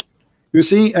 You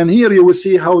see, and here you will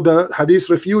see how the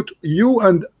hadith refute you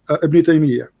and Ibn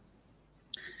Taymiyyah.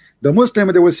 The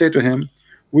Muslim, they will say to him,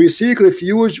 we seek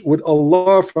refuge with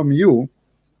Allah from you.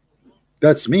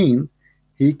 That's mean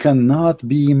he cannot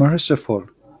be merciful.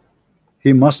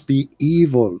 He must be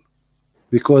evil.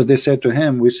 because they said to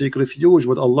him, we seek refuge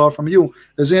with Allah from you.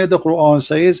 Isn't it the Quran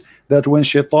says that when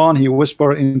shaitan he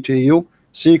whisper into you,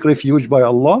 seek refuge by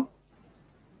Allah,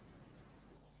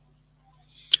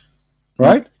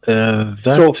 right?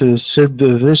 Said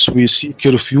this, we seek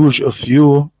refuge of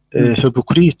you,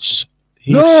 hypocrites.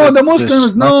 No, the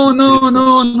Muslims, no.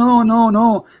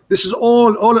 This is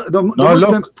all the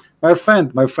Muslim, my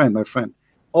friend.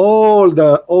 All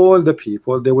the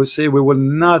people, they will say, we will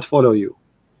not follow you.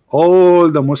 All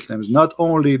the Muslims, not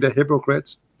only the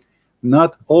hypocrites,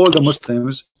 not all the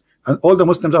Muslims, and all the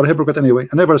Muslims are hypocrite anyway.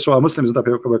 I never saw a Muslim is not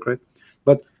a hypocrite.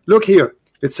 But look here,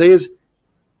 it says,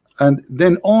 and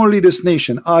then only this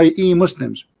nation, i.e.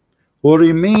 Muslims, will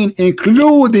remain,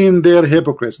 including their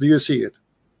hypocrites. Do you see it?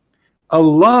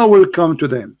 Allah will come to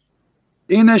them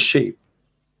in a shape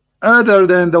other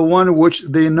than the one which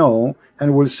they know,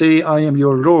 and will say, I am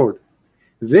your Lord.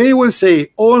 They will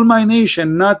say, all my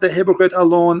nation, not the hypocrite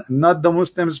alone, not the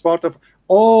Muslims, part of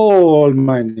all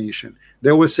my nation.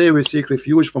 They will say, we seek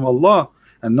refuge from Allah,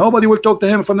 and nobody will talk to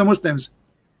him from the Muslims.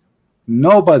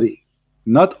 Nobody,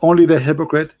 not only the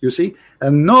hypocrite, you see,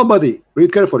 and nobody,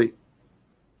 read carefully.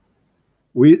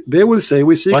 They will say,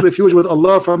 we seek refuge with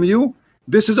Allah from you.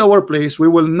 This is our place. We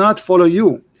will not follow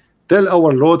you. Tell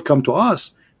our Lord, come to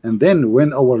us. And then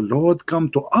when our Lord come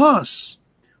to us,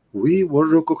 we will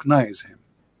recognize him.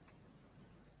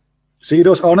 See,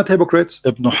 those are not hypocrites.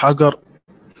 ابن حجر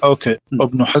أوكي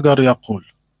ابن حجر يقول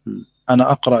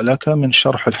أنا أقرأ لك من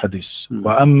شرح الحديث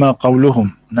وأما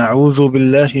قولهم نعوذ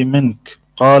بالله منك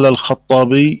قال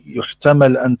الخطابي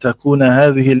يحتمل أن تكون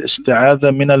هذه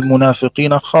الاستعاذة من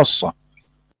المنافقين خاصة.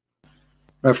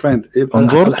 My friend,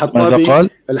 انظر ماذا قال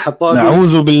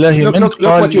نعوذ بالله منك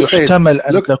قال يحتمل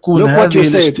أن تكون هذه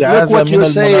الاستعاذة من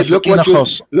المنافقين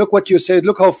خاصة. Look what you said.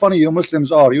 Look how funny you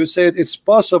Muslims are. You said it's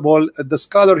possible. The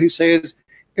scholar, he says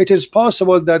it is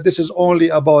possible that this is only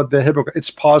about the hypocrite.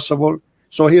 It's possible.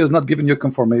 So he is not giving you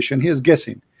confirmation. He is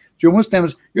guessing. You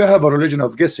Muslims, you have a religion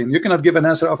of guessing. You cannot give an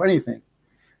answer of anything.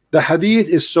 The hadith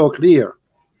is so clear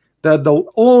that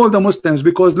all the Muslims,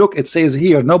 because look, it says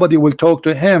here, nobody will talk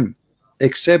to him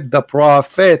except the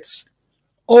prophets.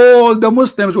 All the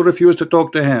Muslims will refuse to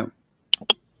talk to him.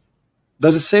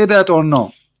 Does it say that or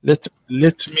no? Let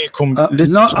me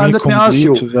ask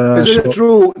you, is it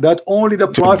true that only the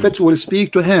prophets will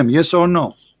speak to him? Yes or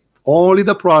no? Only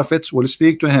the prophets will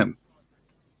speak to him.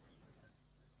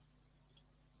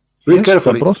 Read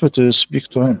carefully. The prophet speak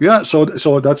to him. Yeah, so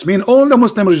that's mean all the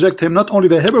Muslims reject him, not only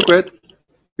the hypocrite.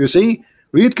 You see,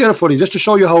 read carefully just to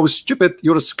show you how stupid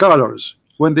your scholars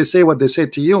when they say what they say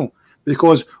to you.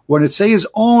 Because when it says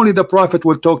only the prophet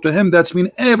will talk to him, that's mean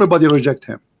everybody reject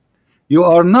him. You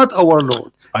are not our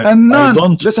Lord. And none.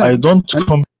 I don't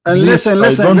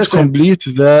complete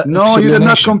the. No, you did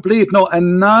not complete. No,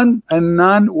 and none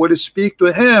will speak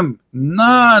to him.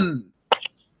 None.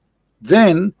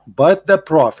 Then, but the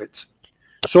prophets.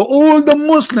 So all the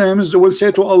Muslims will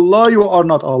say to Allah, you are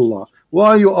not Allah.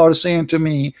 Why you are saying to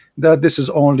me that this is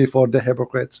only for the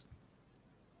hypocrites?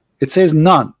 It says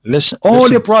none. All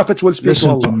the prophets will speak to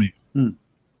Allah. To me.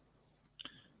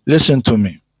 Listen to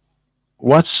me.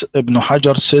 What's Ibn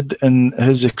Hajar said in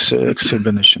his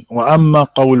explanation. وأما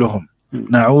قولهم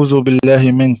نعوذ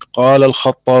بالله منك قال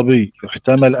الخطابي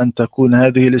يحتمل أن تكون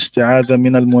هذه الاستعاذة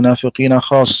من المنافقين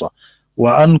خاصة.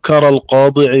 وأنكر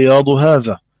القاضي عياض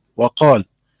هذا وقال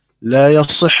لا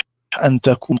يصح أن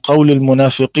تكون قول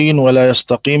المنافقين ولا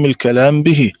يستقيم الكلام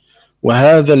به،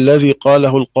 وهذا الذي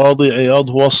قاله القاضي عياض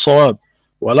هو الصواب،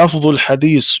 ولفظ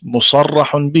الحديث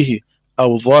مصرح به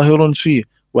أو ظاهر فيه،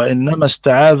 وإنما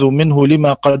استعاذوا منه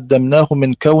لما قدمناه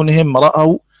من كونهم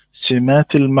رأوا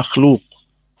سمات المخلوق.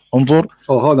 انظر.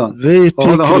 Hold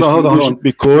on.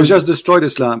 Because you just destroyed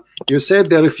Islam. You said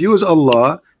they refuse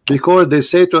Allah because they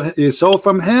say they saw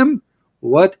from him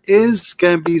what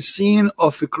can be seen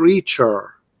of a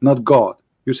creature, not God.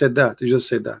 You said that. You just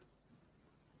said that.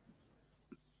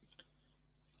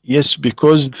 Yes,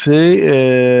 because they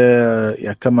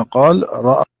كما قال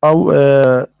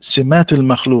رأوا سمات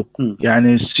المخلوق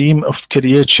يعني seam of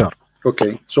creature.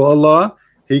 Okay, so Allah,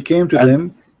 he came to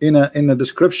them in a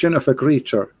description of a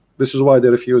creature. This is why they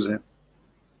refuse him.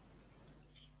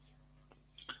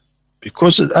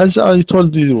 Because as I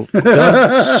told you,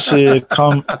 that's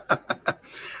come.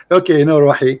 Okay, no,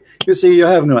 Rahi. You see, you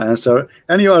have no answer,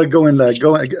 and you are going like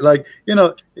you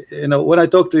know. When I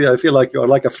talk to you, I feel like you are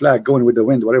like a flag going with the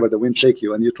wind, wherever the wind take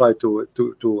you, and you try to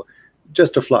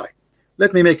just to fly.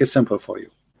 Let me make it simple for you.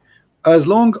 As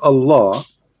long Allah,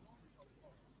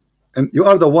 and you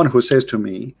are the one who says to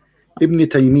me, Ibn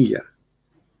Taymiyyah,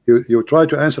 You try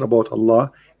to answer about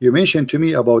Allah. You mentioned to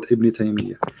me about Ibn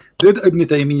Taymiyyah. Did Ibn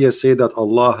Taymiyyah say that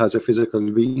Allah has a physical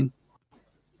being?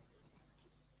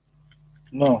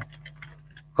 No.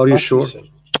 Are you sure?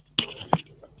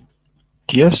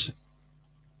 Yes.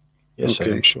 Yes,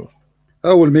 Okay. I am sure.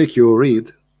 I will make you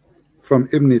read from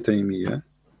Ibn Taymiyyah,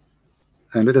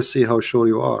 and let us see how sure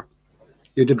you are.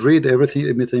 You did read everything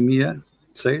Ibn Taymiyyah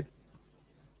said?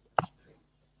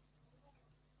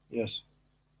 Yes.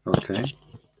 Okay.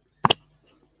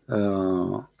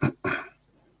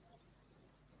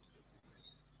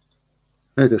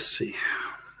 Let us see.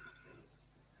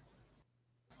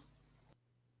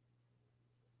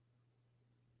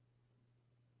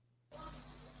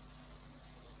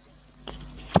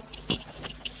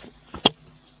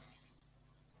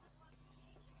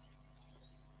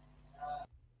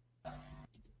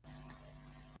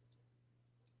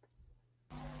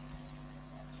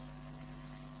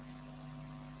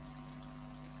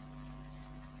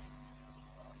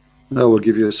 I will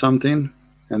give you something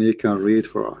and you can read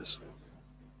for us.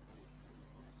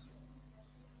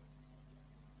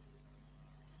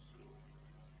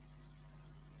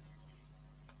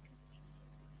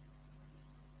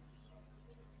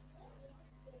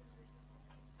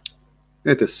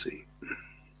 Let us see.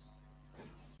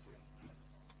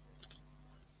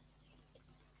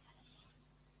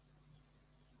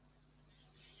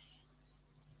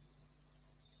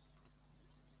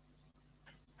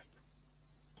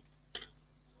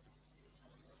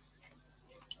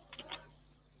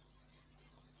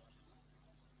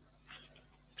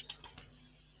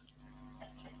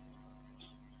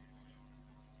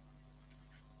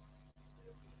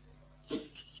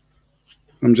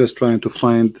 I'm just trying to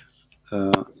find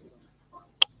all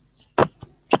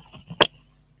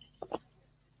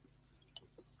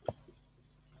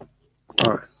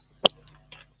right.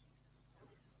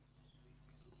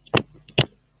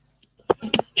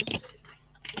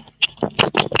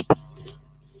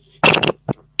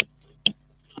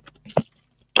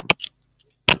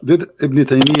 Did Ibn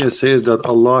Taymiyyah says that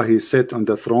Allah he sat on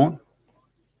the throne?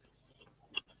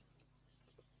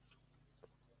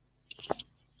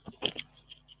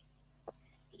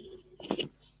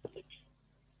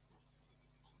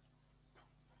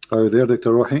 Are you there,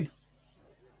 Dr. Rohi?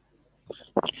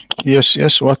 Yes,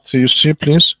 yes. What you see,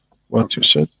 please? What Okay. you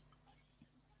said?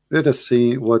 Let us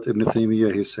see what Ibn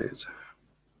Taymiyyah he says,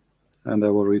 and I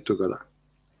will read together.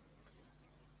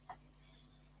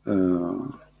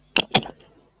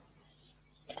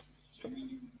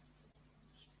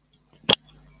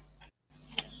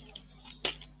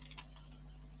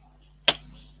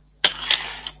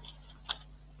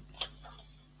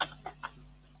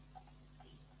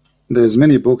 There's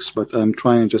many books, but I'm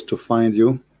trying just to find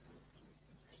you.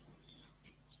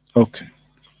 Okay.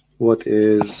 What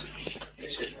is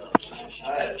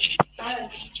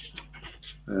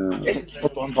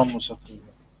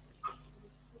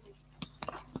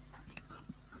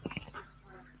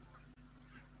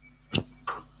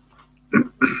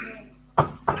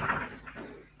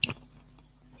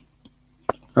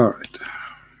all right.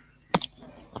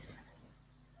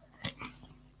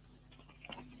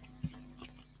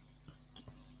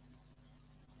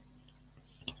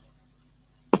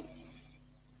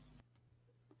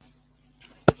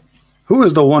 Who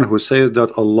is the one who says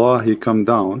that Allah he come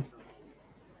down?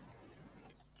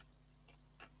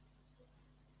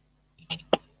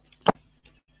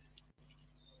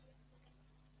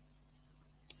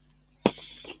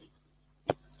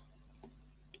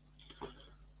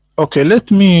 Okay, let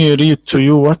me read to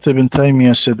you what Ibn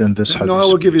Taymiyyah said in this hadith. No, I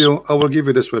will give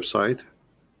you this website.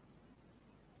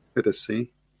 Let us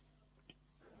see.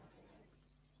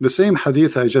 The same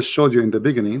hadith I just showed you in the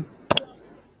beginning,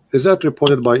 is that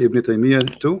reported by Ibn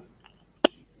Taymiyyah too?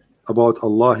 About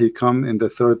Allah he come in the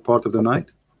third part of the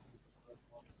night?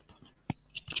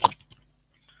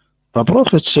 The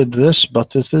Prophet said this,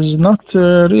 but it is not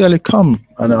really come.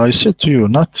 And I said to you,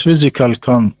 not physical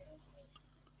come.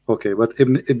 Okay, but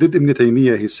did Ibn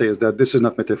Taymiyyah he says that this is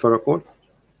not metaphorical?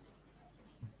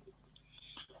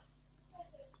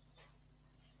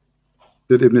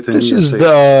 Did Ibn Taymiyyah This is say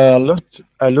the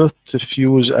a lot of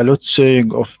views, a lot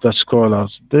saying of the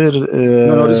scholars. There,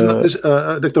 no, this is not this,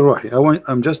 Dr. Rahi,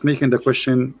 I'm just making the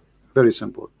question very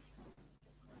simple.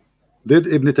 Did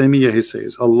Ibn Taymiyyah he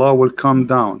says Allah will come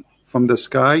down from the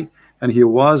sky, and he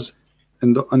was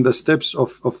on the steps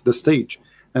of the stage,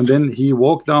 and then he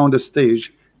walked down the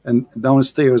stage and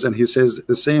downstairs, and he says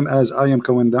the same as I am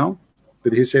coming down?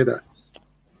 Did he say that?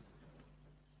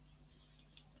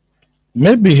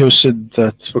 maybe he said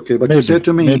that. Okay, but maybe, you said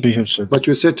to me, maybe he said. but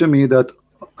you said to me that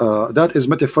that is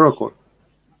metaphorical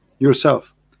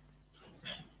yourself.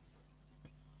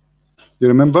 You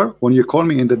remember when you called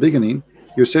me in the beginning,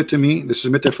 you said to me this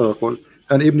is metaphorical,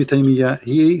 and Ibn Taymiyyah,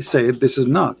 he said this is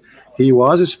not. He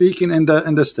was speaking in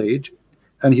the stage,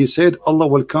 and he said Allah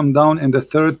will come down in the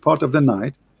third part of the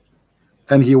night,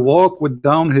 and he walked with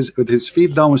his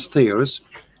feet downstairs,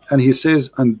 and he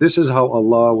says, and this is how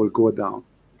Allah will go down.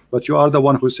 But you are the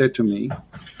one who said to me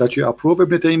that you approve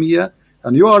Ibn Taymiyyah,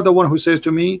 and you are the one who says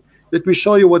to me, let me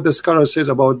show you what the scholar says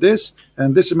about this,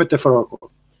 and this is metaphorical.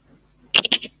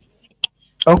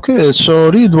 Okay, so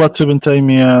read what Ibn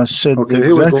Taymiyyah said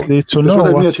exactly to know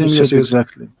what he said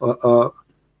exactly.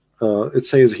 It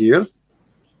says here,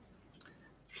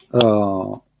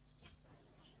 let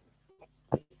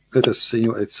us see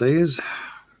what it says.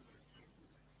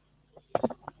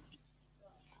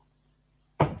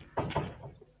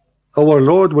 Our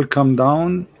Lord will come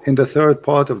down in the third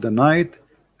part of the night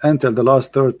until the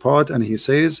last third part, and he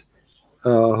says,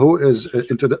 who is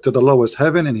to the lowest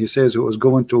heaven, and he says, who is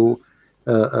going to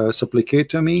supplicate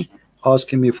to me,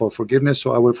 asking me for forgiveness,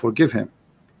 so I will forgive him.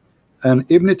 And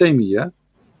Ibn Taymiyyah,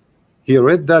 he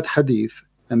read that hadith,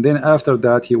 and then after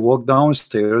that he walked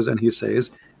downstairs and he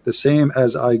says, the same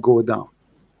as I go down.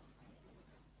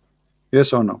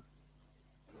 Yes or no?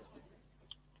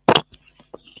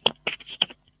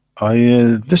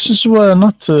 This is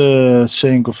not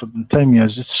saying of Ibn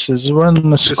Taymiyyah. This is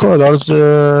when scholars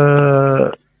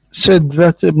said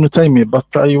that Ibn Taymiyyah, but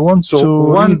I want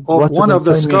to read what one of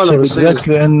the scholars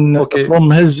exactly says,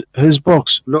 from his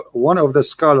books. Look, one of the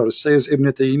scholars says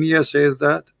Ibn Taymiyyah says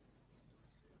that.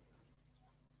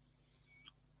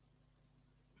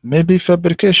 Maybe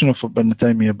fabrication of Ibn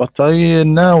Taymiyyah, but I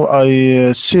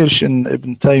search in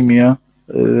Ibn Taymiyyah.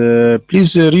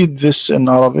 Please read this in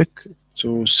Arabic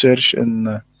to search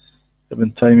in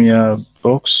Ibn Taymiyyah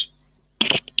books.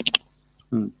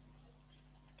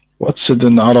 What's it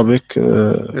in Arabic?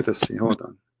 Let us see. Hold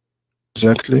on.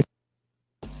 Exactly.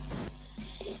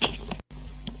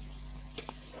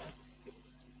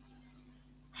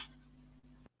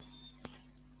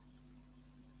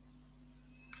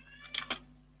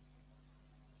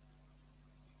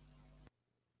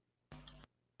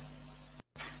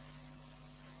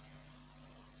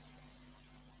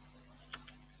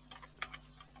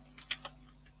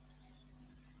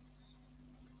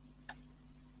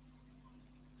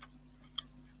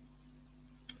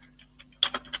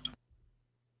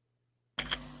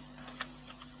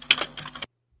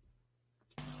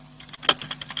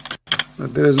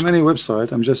 There is many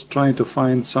websites. I'm just trying to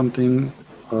find something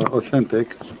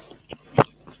authentic.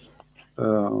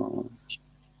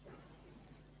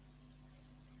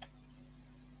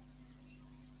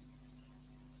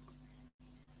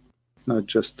 Not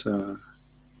just an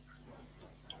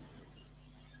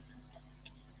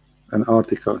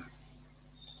article.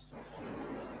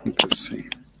 Let's see.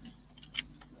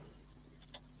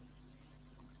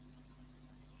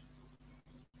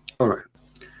 All right,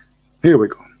 here we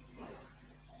go.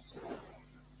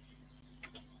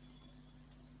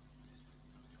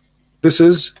 This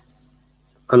is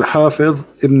Al-Hafiz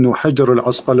Ibn Hajar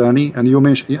Al-Asqalani, and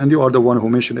you are the one who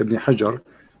mentioned Ibn Hajar,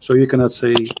 so you cannot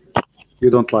say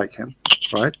you don't like him,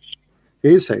 right?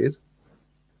 He says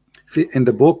in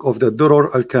the book of the Durar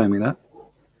Al-Kamina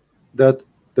that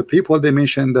the people they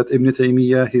mentioned that Ibn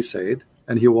Taymiyyah, he said,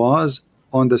 and he was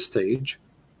on the stage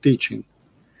teaching,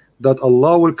 that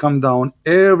Allah will come down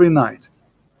every night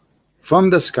from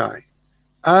the sky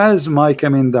as my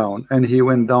coming down, and he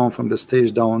went down from the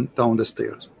stage down the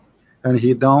stairs, and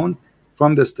he down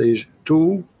from the stage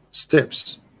 2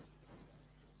 steps.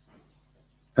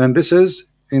 And this is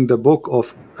in the book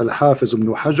of Al-Hafiz ibn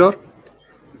Hajar,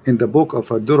 in the book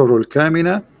of Ad-Durar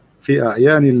al-Kamina fi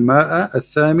A'yan al-Ma'a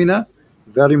al-Thamina,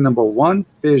 volume number 1,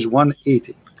 page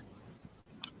 180.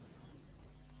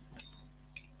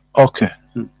 Okay.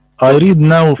 I read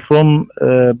now from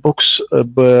book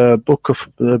of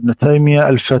Ibn Taymiyyah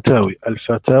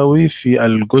الفتاوي في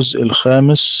الجزء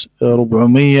الخامس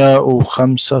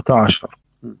 415.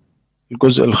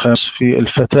 الجزء الخامس في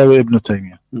الفتاوي ابن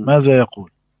تيمية. ماذا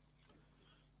يقول؟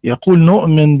 يقول: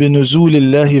 نؤمن بنزول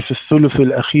الله في الثلث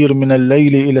الأخير من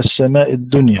الليل إلى السماء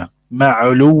الدنيا مع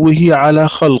علوه على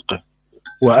خلقه،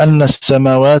 وأن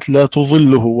السماوات لا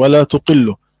تظله ولا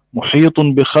تقله، محيط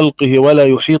بخلقه ولا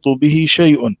يحيط به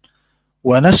شيء،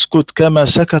 ونسكت كما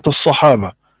سكت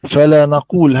الصحابة، فلا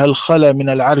نقول هل خلا من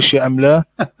العرش أم لا.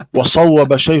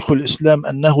 وصوب شيخ الإسلام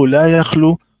أنه لا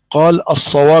يخلو، قال: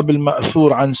 الصواب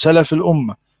المأثور عن سلف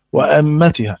الأمة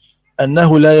وأمتها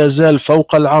أنه لا يزال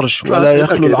فوق العرش ولا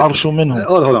يخلو العرش منه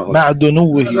مع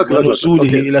دنوه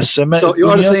ونزوله إلى السماء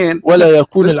الدنيا ولا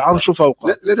يكون العرش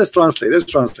فوقه. Let's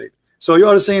translate. So you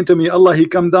are saying to me, Allah, he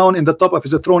come down in the top of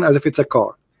his throne as if it's a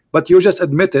car. but you just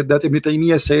admitted that Ibn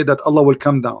Taymiyyah said that Allah will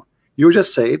come down. You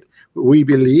just said we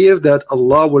believe that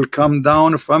Allah will come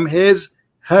down from his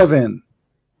heaven.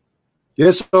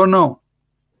 Yes or no?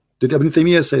 Did Ibn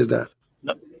Taymiyyah say that?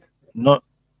 No, no,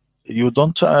 you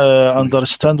don't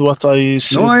understand what I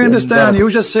said. No, I understand. You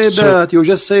just said that. You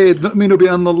just said نؤمن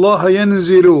بأن الله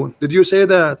ينزل. Did you say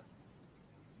that?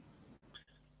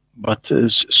 But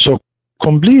so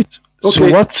complete.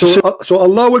 Okay, so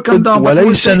Allah will come down, but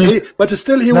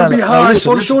still he will be high.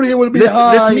 For sure he will be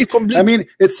high. I mean,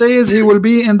 it says he will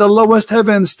be in the lowest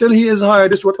heaven. Still he is higher.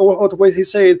 This is what he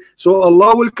said. So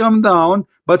Allah will come down,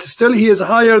 but still he is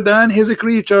higher than his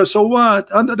creature. So what?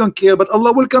 I don't care, but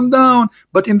Allah will come down.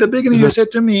 But in the beginning you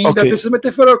said to me that this is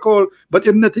metaphorical. But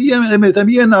Ibn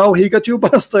Taymiyyah now, he got you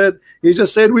busted. He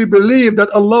just said we believe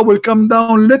that Allah will come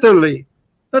down literally,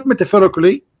 not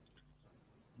metaphorically.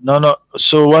 No.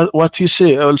 So what he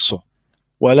say also?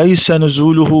 وليس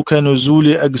نزوله كنزول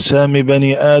أجسام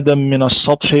بني آدم من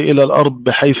السطح إلى الأرض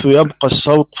بحيث يبقى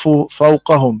السقف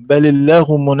فوقهم بل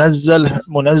الله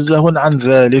منزه عن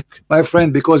ذلك. My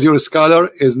friend, because your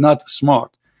scholar is not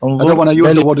smart. I don't want to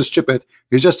use the word stupid.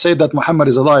 You just say that Muhammad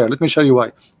is a liar. Let me show you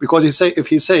why. Because if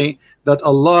he say that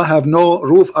Allah have no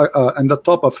roof on the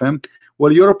top of him,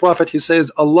 well, your prophet, he says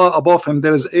Allah above him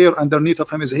there is air, underneath of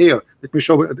him is air. Let me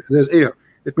show you, there's air.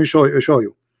 Let me show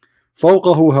you.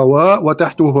 فوقه هواء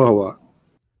وتحته هواء.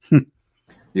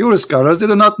 Your scholars, they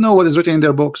do not know what is written in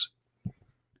their books.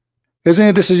 Isn't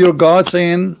it? This is your God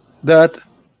saying that.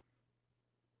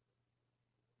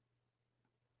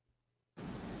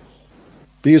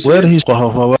 Do you see? Where he's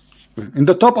in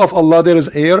the top of Allah there is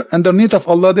air, underneath of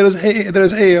Allah there is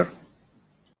air.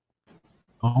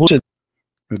 Who said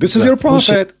this? Is your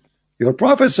prophet. Your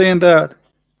prophet saying that.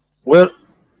 Where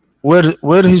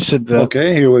he said that?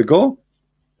 Okay, here we go.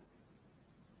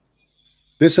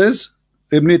 This is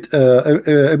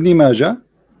Ibn Majah,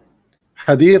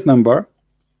 hadith number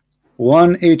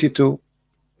 182.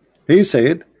 He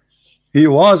said he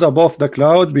was above the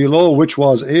cloud, below which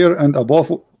was air, and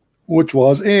above which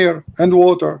was air and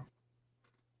water.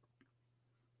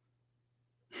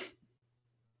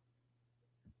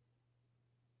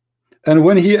 And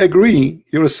when he agree,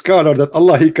 you're a scholar, that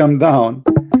Allah he come down,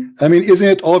 I mean, isn't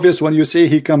it obvious when you say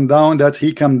he come down that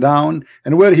he come down?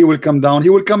 And where he will come down? He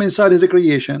will come inside his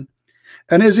creation.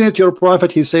 And isn't it your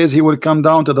prophet, he says he will come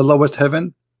down to the lowest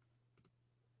heaven?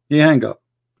 He hang up.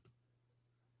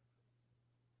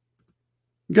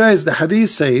 Guys, the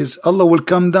hadith says Allah will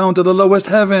come down to the lowest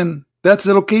heaven. That's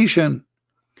the location.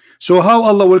 So how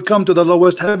Allah will come to the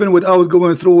lowest heaven without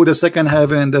going through the second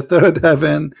heaven, the third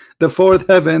heaven, the fourth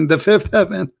heaven, the fifth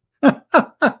heaven?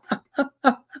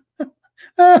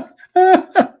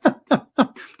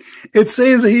 It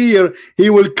says here he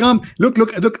will come.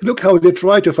 Look how they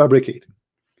try to fabricate.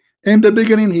 In the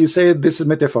beginning he said this is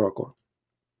metaphorical.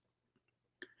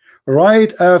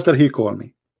 Right after he called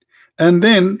me, and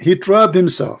then he trapped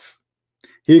himself.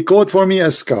 He called for me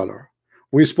as scholar.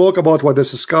 We spoke about what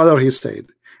this scholar he said,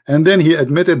 and then he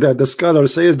admitted that the scholar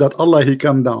says that Allah he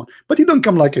come down, but he don't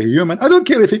come like a human. I don't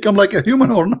care if he come like a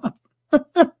human or not.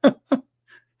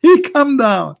 He come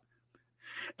down.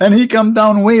 And he come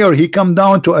down where? He come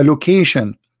down to a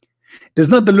location. It's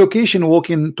not the location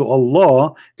walking to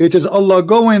Allah, it is Allah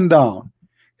going down.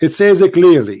 It says it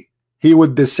clearly. He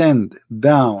would descend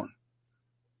down.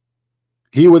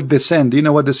 He would descend. Do you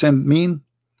know what descend mean?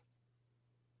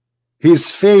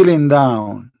 He's failing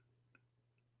down.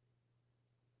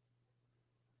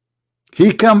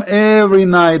 He come every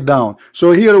night down.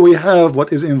 So here we have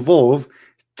what is involved: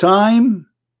 time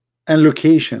and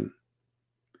location.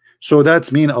 So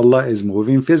that's mean Allah is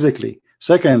moving physically.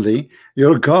 Secondly,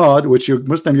 your God, which you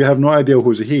Muslim, you have no idea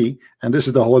who's he, and this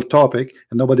is the whole topic,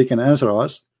 and nobody can answer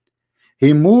us.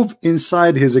 He moved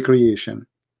inside his creation.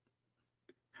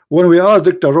 When we asked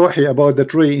Dr. Rohi about the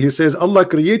tree, he says Allah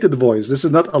created voice. This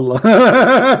is not Allah.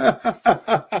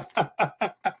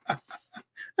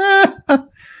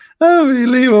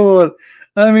 Unbelievable.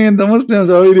 I mean, the Muslims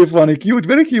are really funny, cute,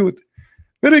 very cute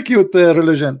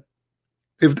religion.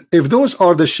 If those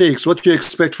are the sheikhs, what do you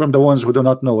expect from the ones who do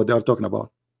not know what they are talking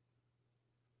about?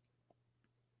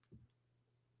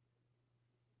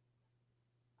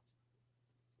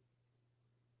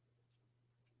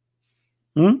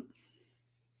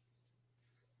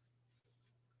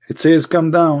 It says come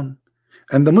down.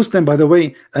 And the Muslim, by the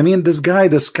way, I mean, this guy,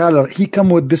 the scholar, he come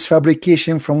with this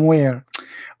fabrication from where?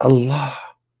 Allah.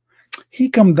 He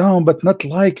come down, but not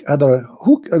like other.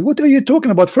 What are you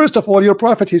talking about? First of all, your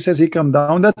prophet, he says he come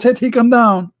down. That's it, he come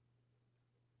down.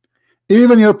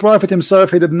 Even your prophet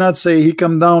himself, he did not say he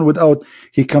come down without,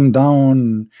 he come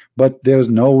down, but there's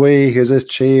no way his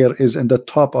chair is in the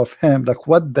top of him. Like,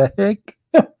 what the heck?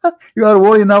 You are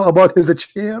worried now about his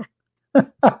chair?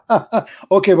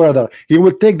 Okay, brother, he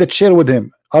will take the chair with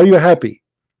him. Are you happy?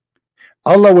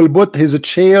 Allah will put his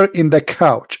chair in the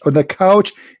couch. On the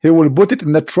couch, he will put it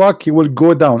in the truck, he will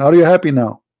go down. Are you happy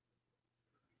now?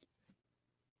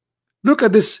 Look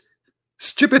at this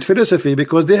stupid philosophy,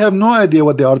 because they have no idea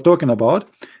what they are talking about,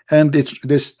 and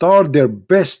they start their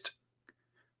best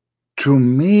to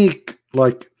make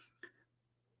like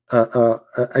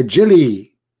a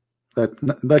jelly,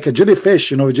 like a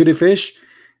jellyfish. You know, jellyfish,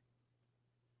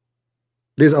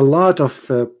 there's a lot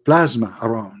of plasma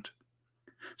around,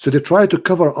 so they try to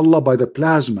cover Allah by the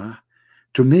plasma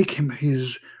to make him,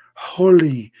 he's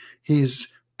holy, he's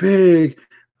big.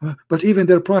 But even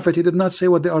their prophet, he did not say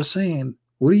what they are saying.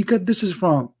 Where you get this is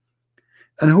from?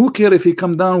 And who care if he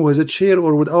come down with a chair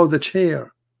or without the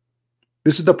chair?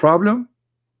 This is the problem.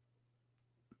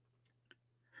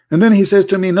 And then he says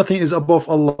to me, nothing is above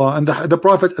Allah. And the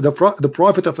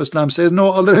prophet of Islam says,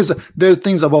 no, there's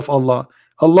things above Allah.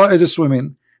 Allah is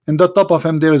swimming. In the top of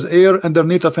him there is air,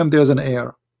 underneath of him there is an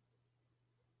air.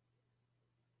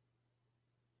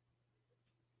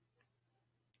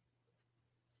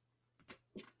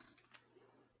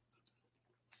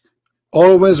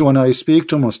 Always when I speak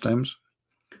to Muslims,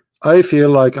 I feel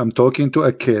like I'm talking to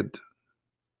a kid,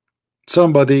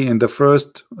 somebody in the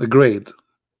first grade,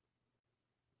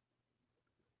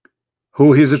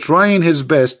 who is trying his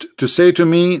best to say to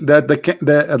me that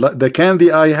the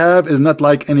candy I have is not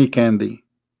like any candy.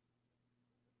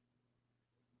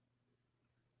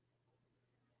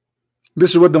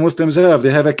 This is what the Muslims have.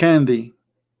 They have a candy,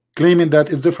 claiming that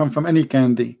it's different from any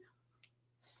candy.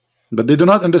 But they do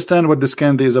not understand what this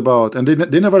candy is about, and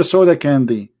they never saw the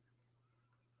candy.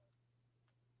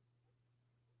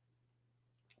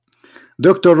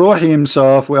 Dr. Rohi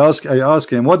himself, I ask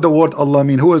him, what the word Allah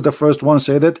mean? Who is the first one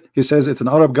said it? He says it's an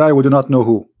Arab guy. We do not know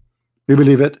who. You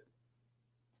believe it?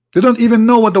 They don't even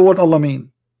know what the word Allah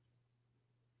mean.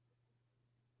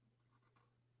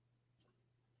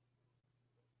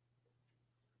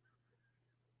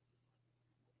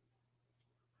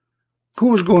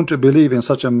 Who is going to believe in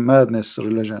such a madness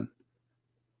religion?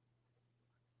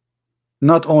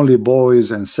 Not only boys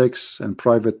and sex and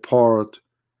private part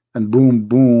and boom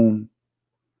boom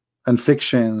and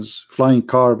fictions, flying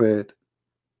carpet.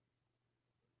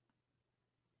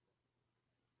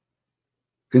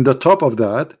 In the top of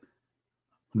that,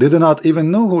 they do not even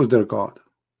know who is their God.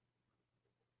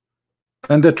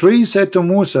 And the tree said to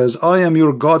Moses, I am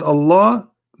your God Allah.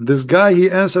 This guy, he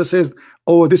answers, says,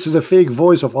 oh, this is a fake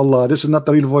voice of Allah. This is not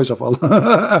the real voice of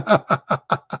Allah.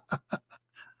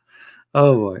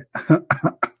 Oh boy.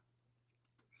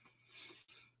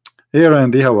 Hey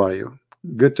Randy, how are you?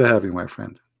 Good to have you, my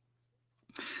friend.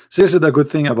 See, this is the good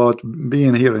thing about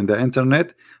being here in the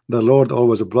internet. The Lord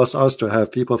always bless us to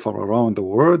have people from around the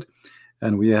world.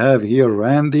 And we have here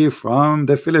Randy from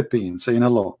the Philippines saying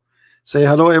hello. Say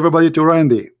hello everybody to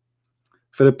Randy.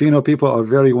 Filipino people are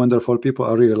very wonderful people.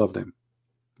 I really love them.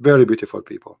 Very beautiful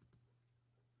people.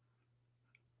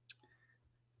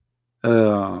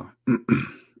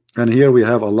 And here we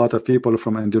have a lot of people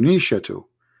from Indonesia too.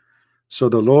 So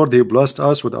the Lord, he blessed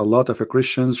us with a lot of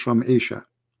Christians from Asia.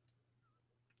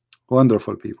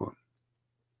 Wonderful people.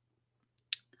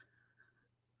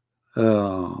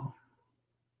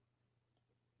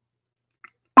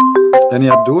 Any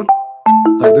Abdul?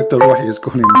 Dr. Rohi is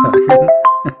calling back.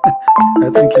 I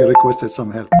think he requested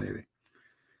some help, maybe.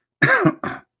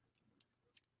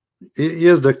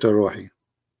 Yes, Dr. Rohi.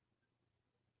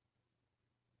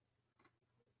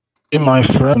 My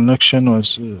friend, connection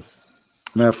was.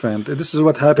 My friend, this is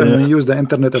what happened when you use the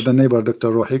internet of the neighbor,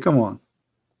 Dr. Rohi. Come on.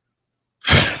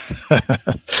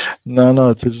 No,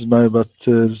 it is my, but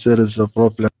there is a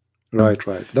problem. Right.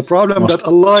 The problem that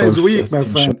Allah is weak, my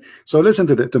friend. So listen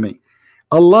to me.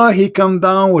 Allah, he come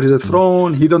down with his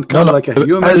throne. He don't come like a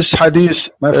human. As hadith,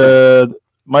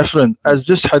 my friend, as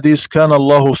this hadith, كان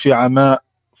الله في عماء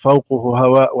فوقه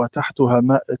هواء وتحته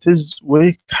ماء. It is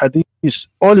weak hadith.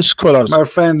 All scholars. My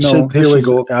friend, no. Here we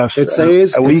go. It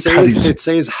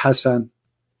says Hassan.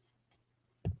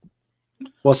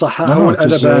 وصححه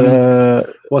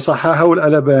الألباني. وصححه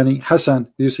الألباني. Hassan.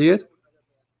 Do you see it?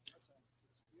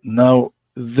 Now,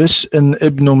 this in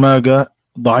Ibn Majah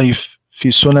ضعيف.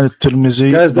 في سنن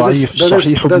الترمذي ضعيف.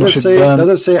 صحيح ابن حبان. Does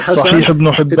it say Hassan? صحيح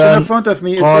ابن حبان. It's in the front of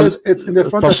me. It says it's in the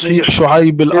front of me. تصحيح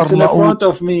شعيب الأرناؤوط. It's in the front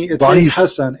of me. It says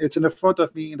Hassan. It's in the front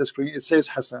of me in the screen. It says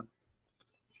Hassan.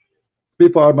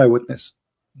 People are my witness.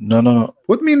 No, no.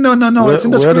 What mean no, no, no? Where, It's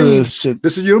in the where screen. is it?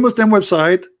 This is your Muslim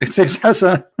website. It says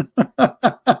Hassan.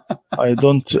 I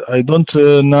don't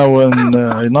now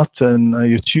I'm not on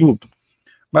YouTube.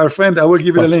 My friend, I will give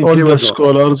you the But link. all Here the we go.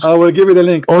 scholars, I will give you the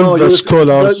link. all No, the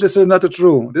scholars. this is not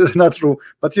true. This is not true.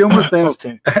 But you Muslims,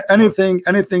 Okay. anything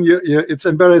it's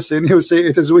embarrassing. You say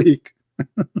it is weak.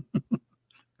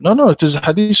 No, no, it is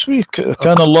hadith week.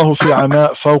 كان الله في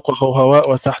عماء فوقه هواء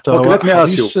وتحته Okay, هواء. let me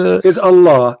ask you. Is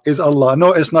Allah?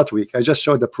 No, it's not weak. I just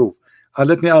showed the proof.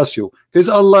 Let me ask you. Is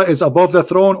Allah is above the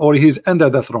throne or he's under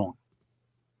the throne?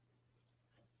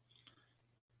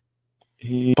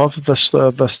 He above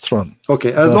the throne.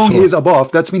 Okay, as long as he's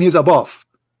above, that means he's above.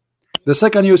 The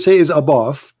second you say is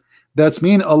above, that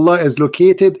means Allah is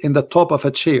located in the top of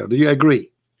a chair. Do you agree?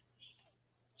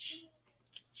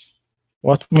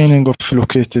 What meaning of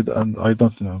located? And I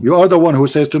don't know. You are the one who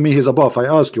says to me he's above. I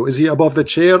ask you, is he above the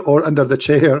chair or under the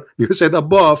chair? You said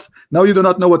above. Now you do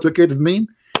not know what located mean.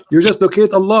 You just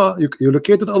locate Allah. You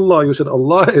located Allah. You said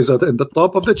Allah is in the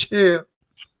top of the chair.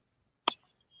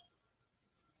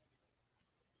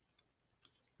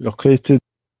 Located.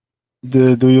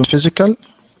 Do you physical?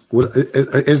 Well,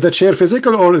 is the chair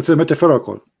physical or it's a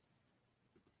metaphorical?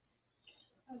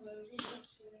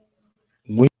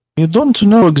 You don't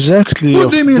know exactly.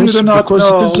 What do you mean you do not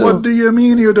know? What do you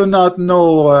mean you do not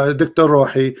know, Dr.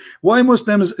 Rohi? Why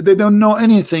Muslims, they don't know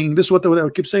anything? This is what I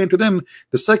keep saying to them.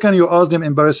 The second you ask them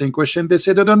embarrassing question, they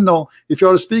say they don't know. If you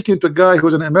are speaking to a guy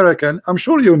who's an American, I'm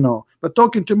sure you know. But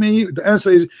talking to me, the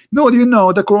answer is no. Do you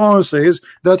know the Quran says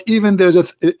that even there's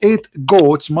 8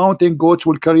 goats, mountain goats,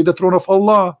 will carry the throne of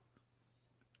Allah?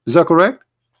 Is that correct?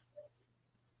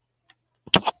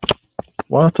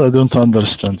 What? I don't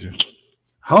understand you.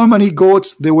 How many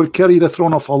goats they will carry the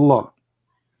throne of Allah?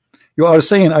 You are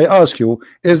saying, I ask you,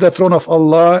 is the throne of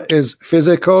Allah is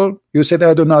physical? You said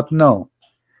I do not know.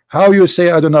 How you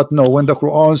say I do not know when the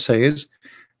Quran says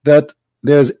that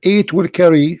there's 8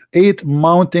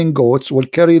 mountain goats will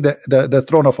carry the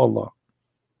throne of Allah?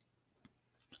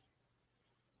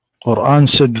 Quran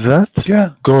said that?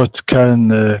 Yeah. Goat can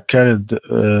carry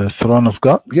the throne of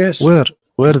God? Yes.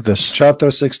 Where this? Chapter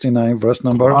 69, verse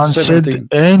number Quran 17.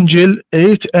 Said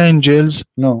 8 angels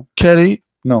no carry.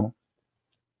 No.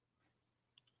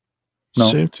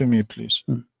 Say it to me, please.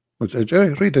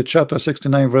 Read it, chapter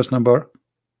 69, verse number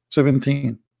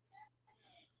 17.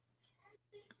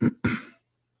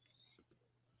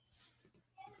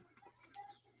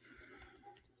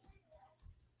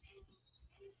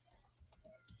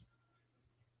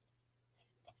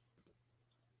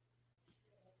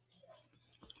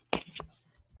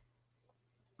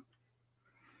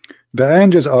 The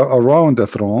angels are around the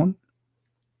throne,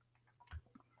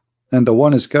 and the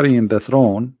one is carrying the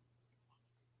throne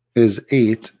is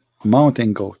 8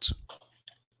 mountain goats.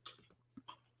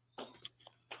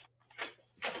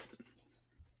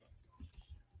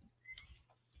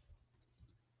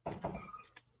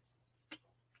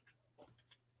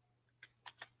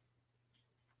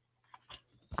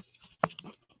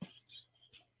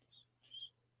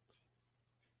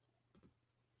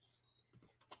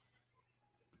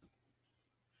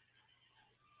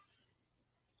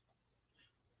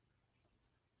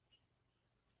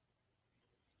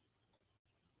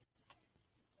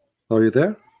 Are you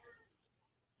there?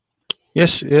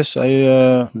 Yes,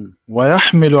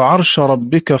 ويحمل عرش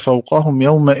ربك فوقهم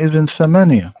يومئذ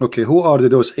 8. Okay, who are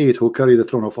those 8 who carry the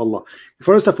throne of Allah?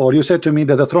 First of all, you said to me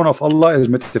that the throne of Allah is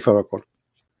metaphorical.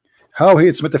 How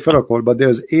it's metaphorical, but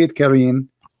there's 8 carrying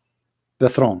the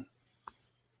throne?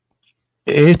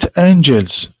 8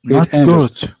 angels, 8 not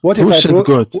angels. goat. What Who if I said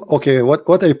goat? Okay,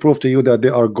 what I prove to you that they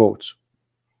are goats?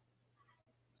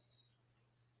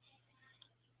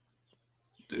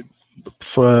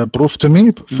 Proof to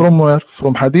me from where?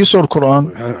 From Hadith or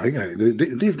Quran?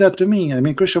 Leave that to me. I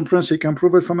mean, Christian Prince, he can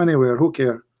prove it from anywhere. Who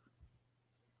cares?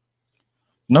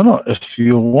 No. If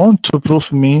you want to prove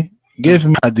me, give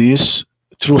me Hadith,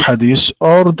 true Hadith,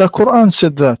 or the Quran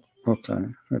said that. Okay,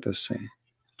 let us see.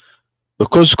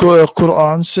 Because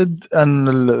Quran said, and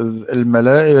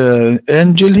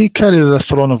angel he carried the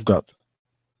throne of God.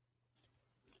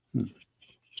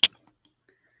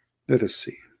 Let us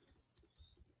see.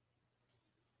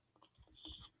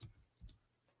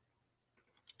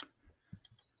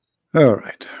 All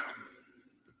right.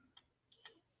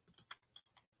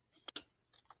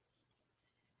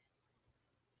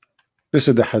 This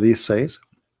is the hadith says.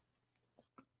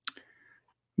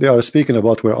 They are speaking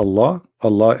about where Allah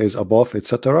is above,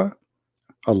 etc.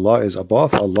 Allah is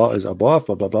above, blah blah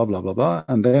blah blah blah blah.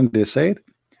 And then they said,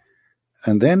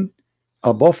 and then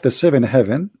above the 7th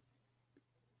heaven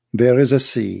there is a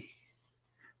sea.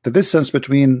 The distance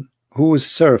between whose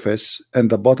surface and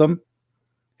the bottom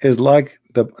is like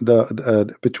the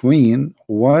between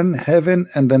one heaven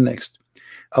and the next.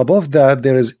 Above that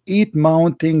there is 8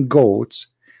 mounting goats.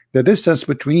 The distance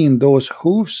between those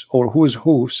hoofs or whose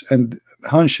hoofs and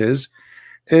hunches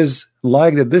is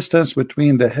like the distance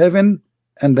between the heaven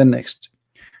and the next.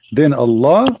 Then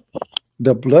Allah,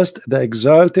 the blessed, the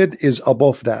exalted, is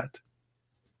above that.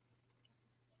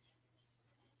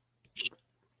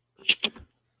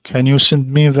 Can you send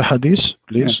me the hadith,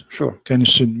 please? Yeah, sure. Can you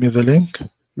send me the link?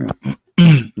 Yeah.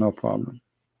 No problem.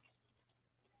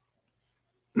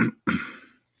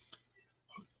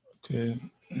 Okay.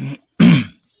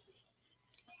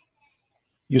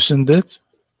 You send it?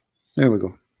 There we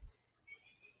go.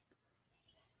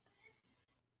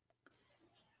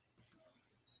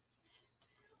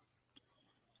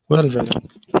 Where is the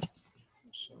link?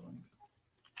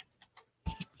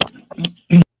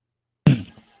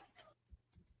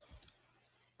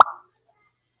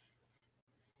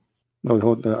 No,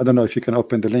 hold, I don't know if you can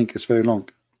open the link. It's very long.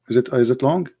 Is it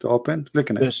long to open?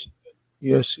 Click on it.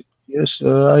 Yes.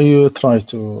 I try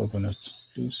to open it,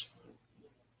 please.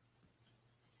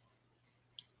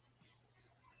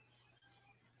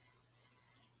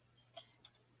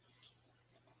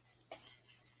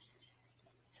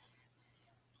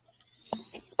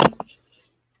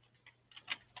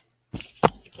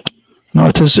 No,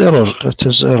 it is error.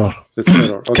 It's error.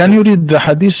 Okay. Can you read the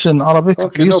hadith in Arabic?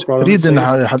 Okay, please? no problem. Read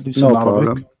the hadith in Arabic.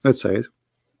 Problem. Let's say it.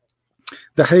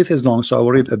 The hadith is long, so I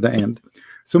will read at the end.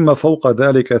 ثم فوق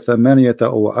ذلك 8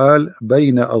 أوعال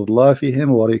بين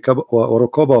أظلافهم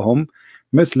وركبهم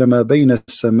مثل ما بين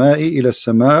السماء إلى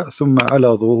السماء ثم على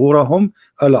ظهورهم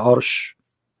العرش.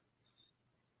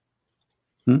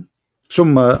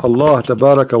 ثم الله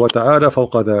تبارك وتعالى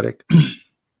فوق ذلك.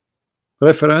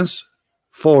 Reference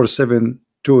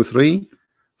 4723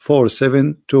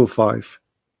 4725.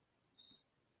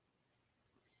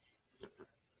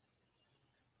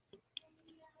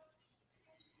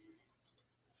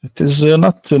 It is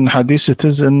not in hadith, it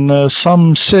is in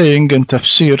some saying in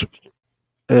tafsir.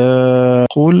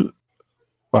 يقول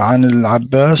وعن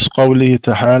العباس قوله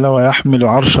تعالى ويحمل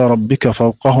عرش ربك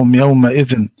فوقهم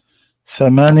يومئذ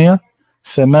 8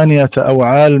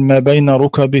 أوعال ما بين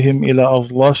ركبهم إلى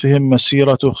أظلافهم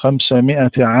مسيرة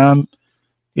 500 عام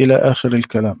إلى آخر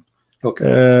الكلام. Okay.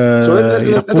 So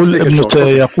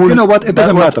يقول you know what, it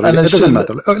doesn't matter. It doesn't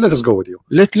matter. Let us go with you.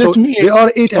 Let me. There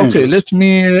are 8 angels. Okay, let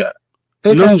me.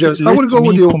 8 angels. I will go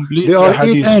with you. There are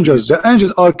 8 angels. The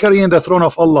angels are carrying the throne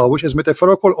of Allah, which is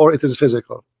metaphorical or it is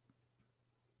physical.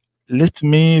 Let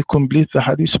me complete the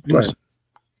hadith, please. Right.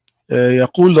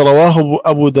 يقول رواه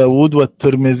أبو داود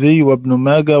والترمذي وابن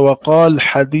ماجه وقال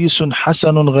حديث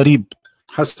حسن غريب.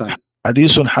 حسن.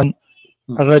 حديث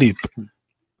غريب.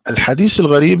 الحديث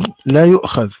الغريب لا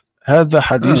يؤخذ. هذا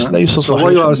حديث ليس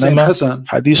صحيح. إنما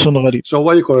حديث غريب. So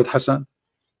why you call it Hassan?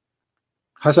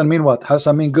 Hassan mean what?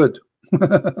 Hassan mean good.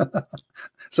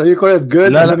 So you call it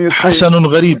good. لا لا حسن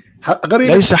غريب.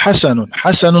 ليس حسن.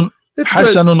 حسن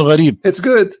غريب. It's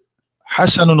good.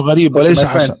 حسن غريب وليس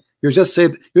حسن. You just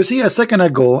said, you see, a second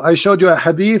ago I showed you a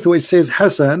hadith which says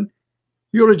Hassan.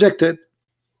 You rejected.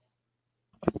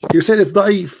 You said it's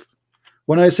da'if.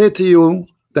 When I said to you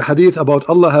the hadith about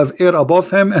Allah have air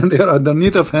above him and air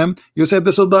underneath of him, you said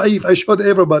this is da'if. I showed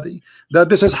everybody that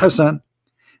this is Hassan.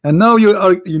 And now you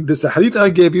are in this, the hadith I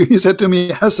gave you, you said to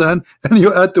me Hassan and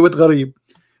you add to it gharib.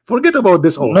 Forget about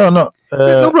this all. No.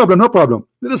 No problem.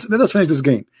 Let us finish this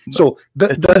game. So the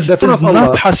throne of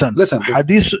Allah. Hassan. Listen,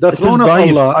 hadith, the throne of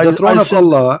Allah. The throne of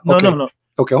Allah. Okay. No.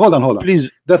 Okay, hold on. Please.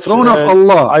 The throne of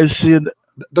Allah. I see.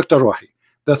 Dr. Rohi,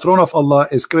 the throne of Allah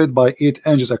is created by 8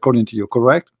 angels according to you,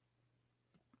 correct?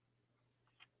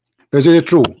 Is it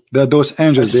true that those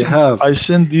angels I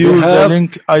send you the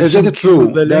link. Is it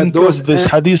true that those this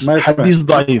hadith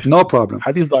da'if? No problem.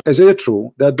 Hadith da'if. Is it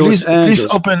true that those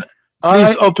angels? Please open. You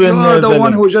are the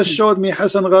one who just showed me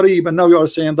Hassan Gharib, and now you are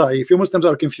saying da'if. You Muslims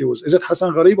are confused. Is it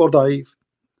Hassan Gharib or da'if?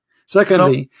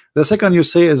 Secondly, the second you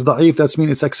say is da'if, that means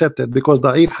it's accepted because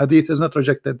da'if hadith is not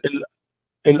rejected.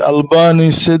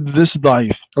 Al-Albani said this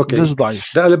da'if. Okay. This da'if.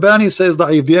 The Albani says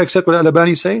da'if. Do you accept what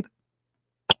Albani said?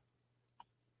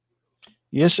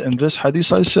 Yes, in this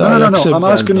hadith I say. No. I'm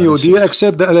asking you, do you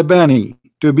accept the Albani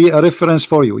to be a reference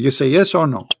for you? You say yes or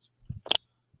no?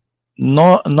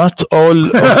 No, not all.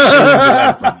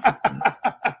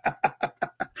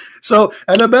 So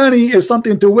Al-Albani is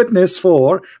something to witness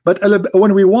for, but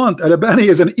when we want, Al-Albani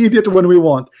is an idiot when we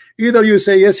want. Either you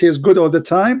say yes, he is good all the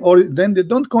time, or then they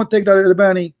don't take the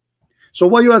Al-Albani. So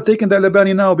why you are taking the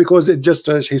Al-Albani now? Because it just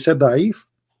he said da'if.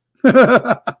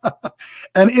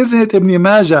 And isn't it Ibn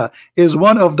Majah is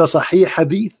one of the Sahih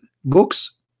Hadith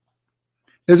books?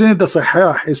 Isn't it the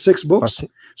Sahih is 6 books?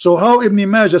 So how Ibn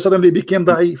Majah suddenly became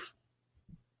da'if?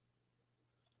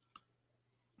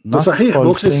 The Sahih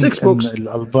books is 6 books.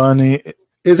 Al-Albani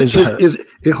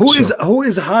who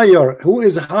is higher? Who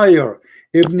is higher?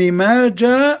 Ibn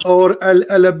Majah or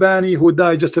Al-Albani, who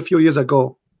died just a few years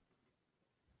ago?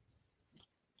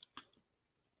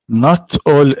 Not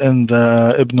all in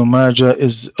the Ibn Majah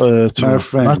is true. My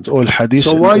friend. Not all hadith.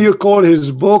 So why you call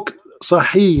his book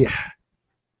Sahih?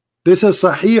 This is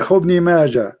Sahih Ibn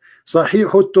Majah, Sahih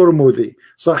al-Tirmidhi,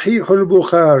 Sahih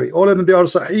al-Bukhari. All of them, they are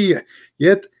Sahih.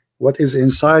 Yet what is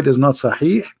inside is not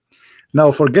Sahih.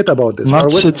 Now forget about this.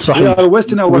 Not said Sahih. We are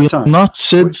wasting our time. Not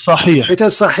said Sahih. It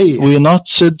is Sahih. We not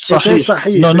said Sahih. It is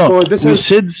Sahih. No. This we is,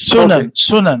 said Sunan. okay.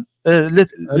 Sunan.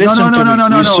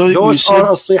 No. Those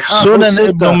are as-Sihah Sunan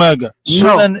Ibn Majah.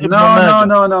 Sunan Ibn Majah.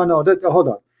 No. Hold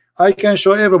on. I can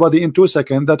show everybody in 2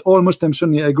 seconds that all Muslim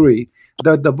Sunni agree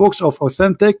that the books of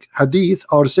authentic hadith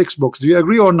are 6 books. Do you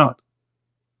agree or not?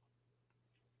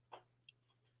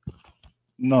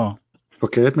 No.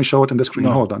 Okay, let me show it in the screen.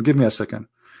 No. Hold on, give me a second.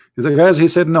 The guys, he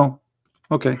said no.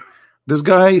 Okay, this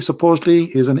guy supposedly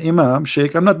is an Imam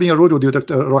Sheikh. I'm not being rude with you,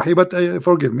 Dr. Rohi, but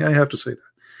forgive me, I have to say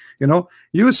that. You know,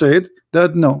 you said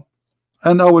that no,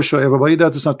 and I will show everybody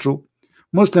that is not true.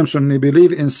 Muslim Sunni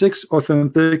believe in 6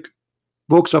 authentic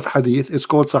books of hadith. It's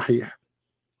called Sahih.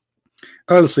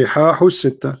 Al-Sihah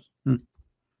al-Sitta.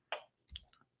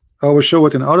 I will show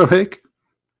it in Arabic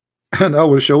and I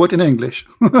will show it in English.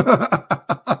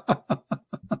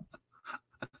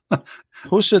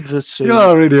 Who said this saying? You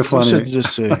are really funny. Who said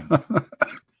this saying?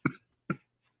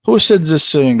 Who said this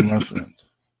saying, my friend?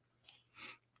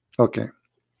 Okay.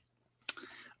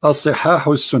 Al-Sihah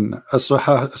al-Sunnah.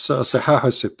 Al-Sihah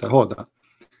al-Sitta. Hold on.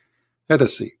 Let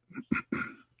us see.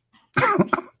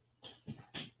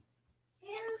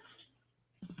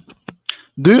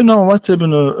 Do you know what Ibn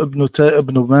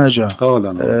Majah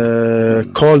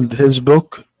called his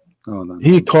book?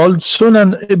 He called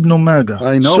Sunan Ibn Majah.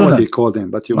 I know Sunan. what he called him,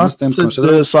 but you must then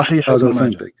consider it Sahih as Ibn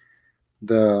authentic.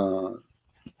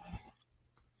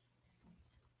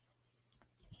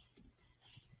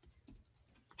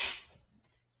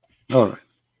 All right.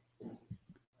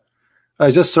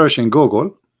 I just searched in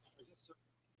Google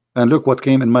and look what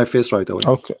came in my face right away.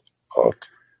 Okay.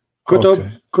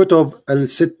 Kutub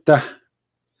al-Sittah,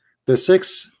 the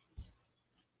 6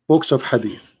 books of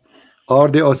hadith. Are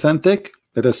they authentic?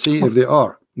 Let us see if they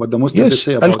are. What the Muslims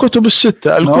say about الكتب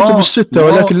الستة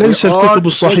ولكن ليس الكتب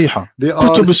الصحيحة.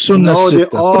 كتب السنة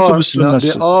الستة.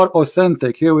 They are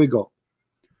authentic. Here we go.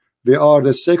 They are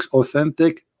the 6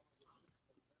 authentic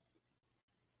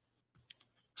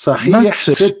Sahih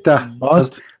Sittah.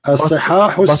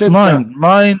 As-Sihah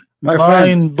al-Sittah. My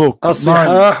friend, book.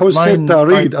 As-Sihah al-Sittah.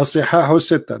 Read As-Sihah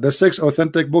al-Sittah, the 6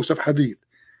 authentic books of hadith.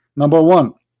 Number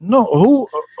 1. No, who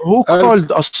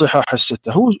called As-Sihah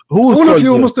al-Sittah? Who all of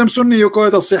you Muslim Sunni, you call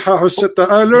it As-Sihah al-Sittah.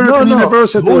 I learned it in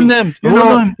university. Who named? You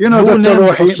know, Dr.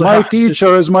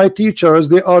 Rohi, my teachers,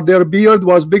 their beard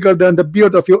was bigger than the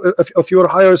beard of your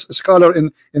highest scholar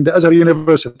in the Azhar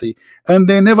University, and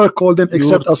they never called them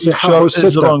except As-Sihah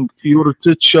al-Sittah. Your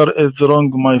teacher is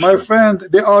wrong, my friend.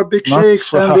 They are big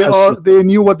sheikhs, and they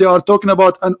knew what they are talking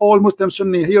about. And all Muslim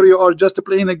Sunni, here you are just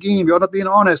playing a game. You are not being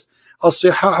honest.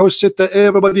 As-Sihah al-Sittah,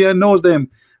 everybody knows them.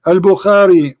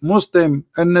 Al-Bukhari, Muslim,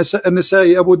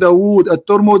 An-Nasa'i, Abu Dawood,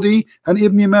 At-Tirmidhi, and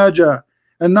Ibn Majah.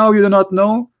 And now you do not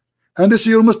know? And this is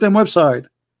your Muslim website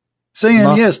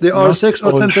saying yes, there are 6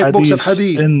 authentic books of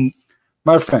hadith.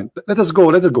 My friend, let us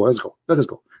go.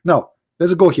 Now,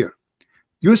 let's go here.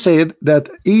 You said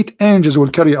that 8 angels will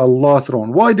carry Allah's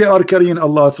throne. Why they are carrying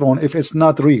Allah's throne if it's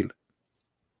not real?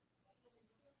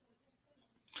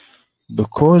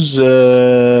 Because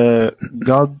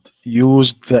God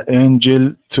used the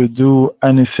angel to do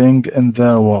anything in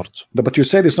the world. But you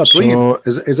said it's not real.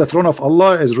 Is the throne of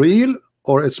Allah is real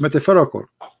or it's metaphorical?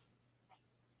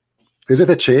 Is it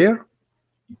a chair?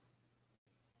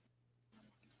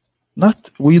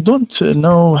 We don't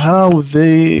know how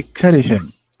they carry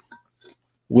him.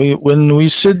 When we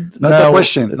said not the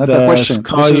question.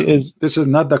 This is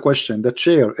not the question. The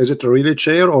chair, is it a really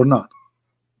chair or not?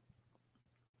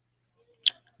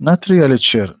 Not really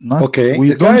chair. Okay,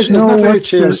 the guys is not really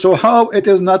chair. So how it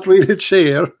is not really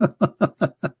chair?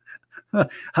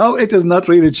 How it is not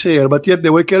really chair, but yet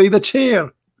they will carry the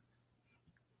chair?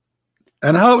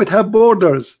 And how it have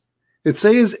borders? It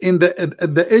says in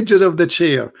at the edges of the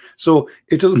chair. So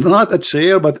it is not a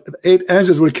chair, but 8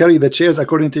 angels will carry the chairs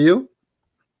according to you.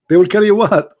 They will carry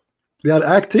what? They are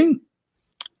acting.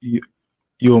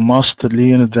 You must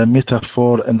learn the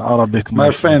metaphor in Arabic. My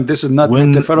friend, this is not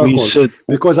metaphorical.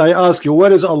 Because I ask you,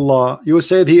 where is Allah? You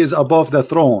said He is above the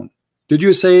throne. Did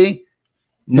you say it's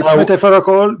Now,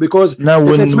 metaphorical? Because now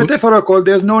if it's when metaphorical,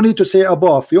 there's no need to say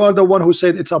above. You are the one who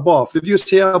said it's above. Did you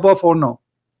say above or no?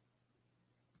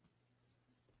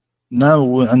 now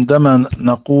عندما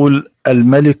نقول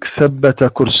الملك ثبت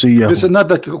كرسيه. This is not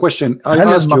the question. I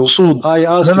هل asked you. المقصود I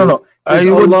asked no, no, you. no. Is I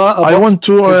Allah above? I want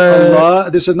to Is Allah?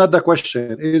 This is not the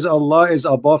question. Is Allah is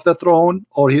above the throne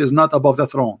or He is not above the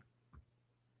throne?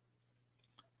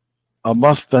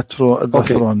 above the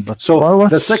throne. But So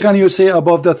the second you say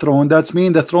above the throne, that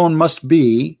means the throne must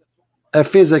be a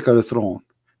physical throne,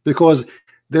 because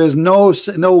there's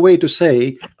no way to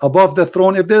say above the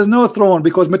throne if there's no throne,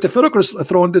 because metaphorical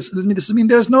throne, this means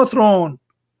there's no throne.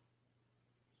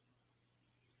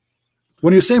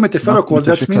 When you say metaphorical,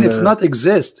 that means it's not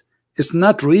exist. It's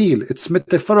not real. It's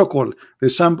metaphorical.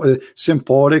 There's some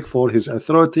symbolic for his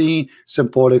authority,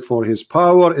 symbolic for his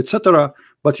power, etc.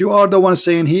 But you are the one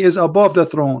saying he is above the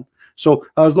throne. So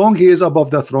as long he is above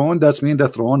the throne, that means the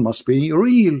throne must be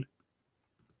real.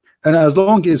 And as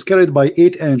long he is carried by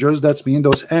 8 angels, that means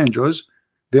those angels,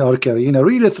 they are carrying a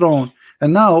real throne.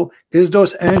 And now, is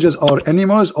those angels are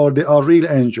animals or they are real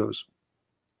angels?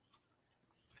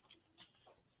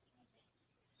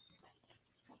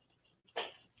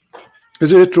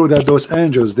 Is it true that those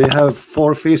angels, they have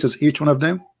 4 faces, each one of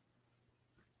them,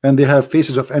 and they have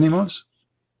faces of animals?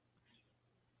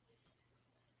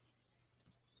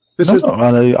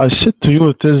 I said to you,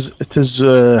 it is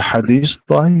hadith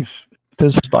ضعيف. It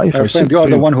is ضعيف. My friend, you are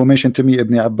the one who mentioned to me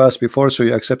Ibn Abbas before, so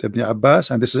you accept Ibn Abbas,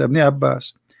 and this is Ibn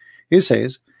Abbas. He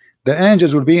says the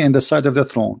angels will be in the side of the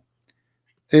throne.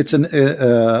 It's an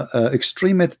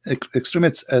extreme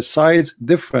sides,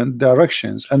 different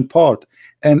directions and part,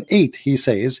 and 8. He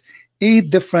says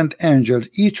 8 different angels.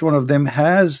 Each one of them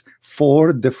has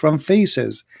 4 different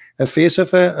faces: a face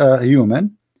of a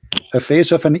human, a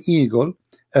face of an eagle,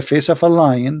 a face of a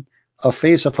lion, a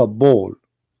face of a bull.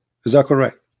 Is that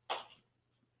correct?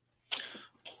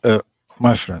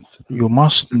 My friend, you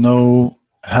must know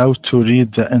how to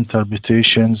read the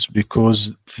interpretations,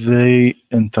 because the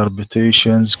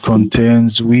interpretations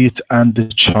contains wheat and the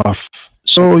chaff.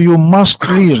 So you must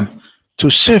learn to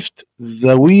sift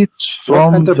the wheat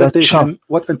from the chaff.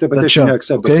 What interpretation you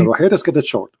accept, okay? Dr. Wahid? Let's get it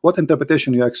short. What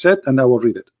interpretation you accept, and I will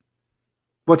read it.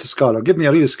 What scholar? Give me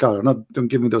a real scholar. Don't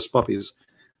give me those puppies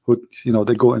who, you know,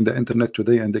 they go in the internet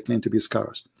today and they claim to be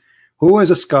scholars. Who is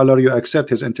a scholar you accept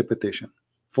his interpretation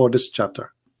for this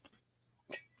chapter?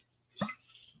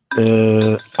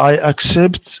 I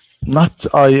accept not.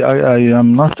 I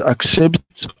am not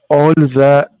accept all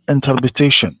the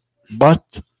interpretation, but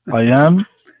I am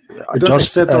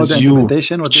just as you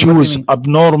choose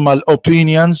abnormal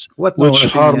opinions which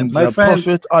harm the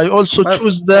Prophet. I also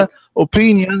choose the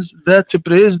opinions that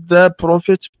praise the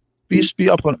Prophet, peace be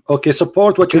upon him. Okay,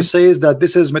 support what you say is that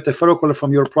this is metaphorical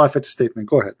from your Prophet statement.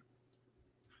 Go ahead.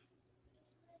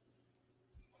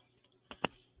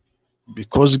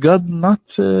 Because God not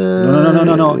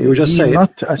no. You just said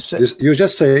you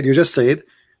just said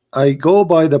I go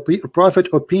by the Prophet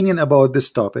opinion about this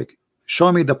topic.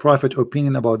 Show me the Prophet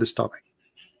opinion about this topic.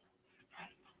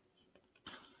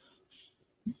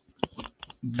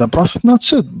 The Prophet not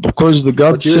said, because the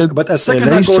God said. But a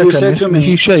second ago you said to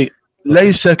me,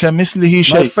 ليس كمثله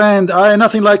شيء. My friend, I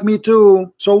nothing like me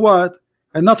too. So what?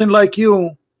 And nothing like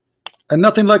you. And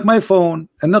nothing like my phone,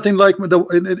 and nothing like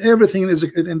everything is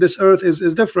in this earth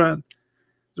is different.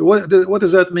 What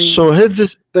does that mean? So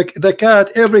the cat,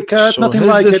 every cat, so nothing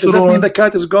like it. Does that mean the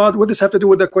cat is God? What does this have to do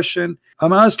with the question?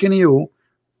 I'm asking you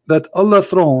that Allah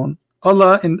throne,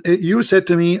 you said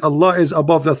to me Allah is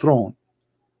above the throne.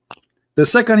 The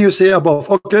second you say above,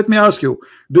 okay, let me ask you,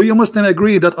 do you Muslim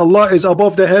agree that Allah is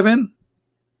above the heaven?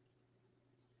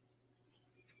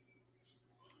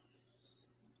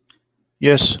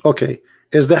 Yes. Okay.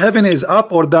 Is the heaven is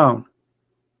up or down?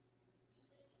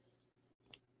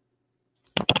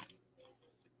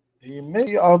 He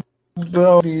may up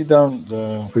or be down.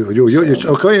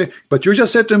 Okay, but you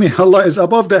just said to me Allah is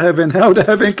above the heaven. How the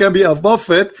heaven can be above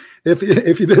it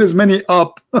if there is many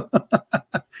up?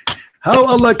 How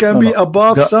Allah can be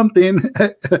above something,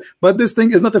 but this thing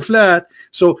is not a flat?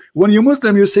 So when you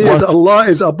Muslim, you say Allah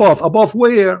is above. Above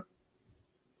where?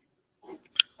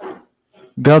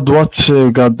 God, what's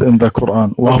God in the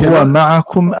Quran?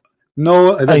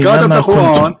 No, the God of the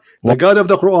Quran, the God of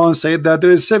the Quran said that there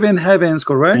is 7 heavens,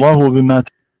 correct?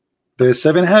 There is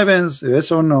 7 heavens,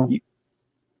 yes or no?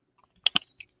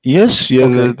 Yes,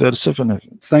 okay. There are 7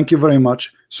 heavens. Thank you very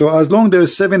much. So as long there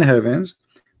is 7 heavens,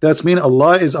 that means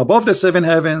Allah is above the 7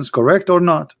 heavens, correct or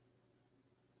not?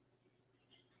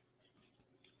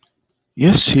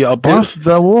 Yes, he above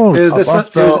the world, Is the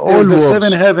above the all is the worlds.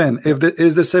 seven heaven? If the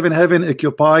is the seven heaven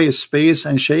occupy space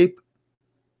and shape?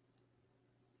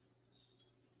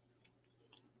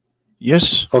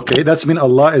 Yes. Okay, that's mean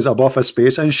Allah is above a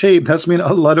space and shape. That's mean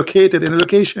Allah located in a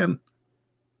location.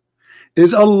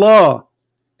 Is Allah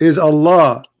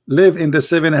live in the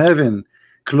seven heaven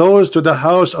close to the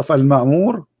house of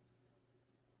Al-Ma'mur?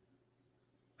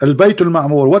 Al-Bayt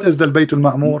Al-Ma'mur. What is the Al-Bayt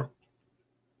Al-Ma'mur?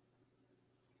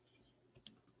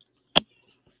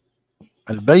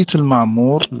 Al-Bayt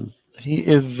al-Ma'mur, he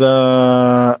is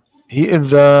the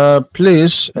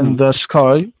place in the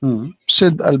sky,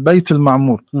 said Al-Bayt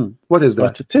al-Ma'mur. What is that?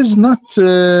 But it is not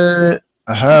a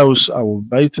house or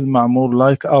Bayt al-Ma'mur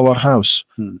like our house.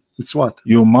 It's what?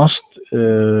 You must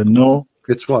know.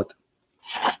 It's what?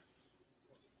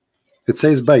 It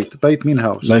says Bayt. Bayt mean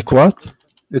house. Like what?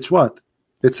 It's what?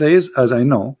 It says, as I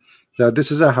know, that this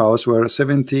is a house where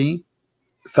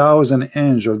 70,000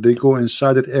 angels, they go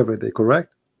inside it every day, correct?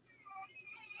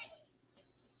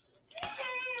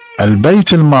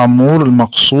 البيت المعمور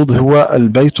المقصود هو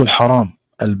البيت الحرام.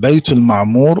 البيت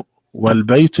المعمور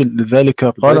والبيت لذلك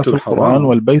قال في القرآن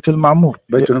والبيت المعمور.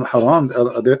 بيت الحرام.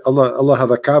 Allah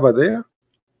have a Kaaba there?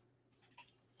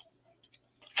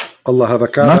 Allah have a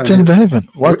Kaaba? Not in the heaven.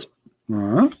 What?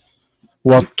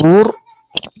 والطور.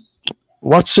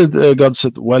 What said God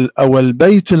said?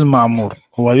 والبيت المعمور.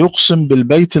 هو يقسم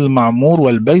بالبيت المعمور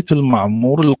والبيت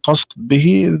المعمور القصد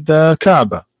به the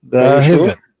Kaaba, the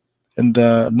heaven. In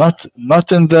the not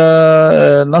in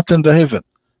the heaven.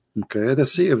 Okay,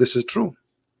 let's see if this is true.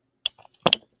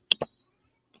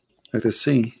 Let us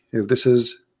see if this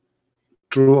is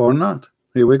true or not.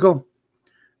 Here we go.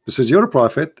 This is your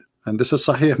prophet, and this is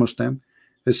Sahih Muslim,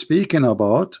 is speaking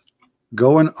about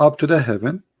going up to the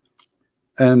heaven,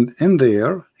 and in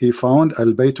there he found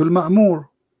Al-Bayt Al-Ma'mur.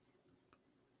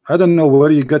 I don't know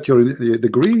where you got your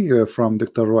degree from,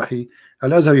 Dr. Rohi.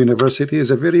 Al-Azhar University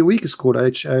is a very weak school.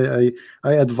 I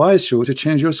advise you to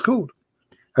change your school.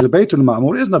 Al-Bayt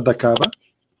Al-Ma'mur is not the Kaaba.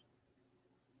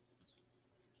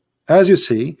 As you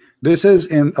see, this is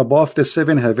in above the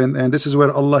seven heaven, and this is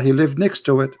where Allah, he lived next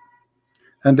to it.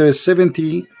 And there is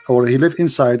 70, or he lived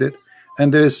inside it,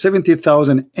 and there is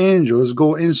 70,000 angels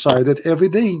go inside it every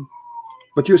day.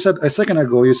 But you said a second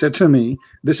ago, you said to me,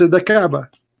 this is the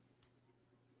Kaaba.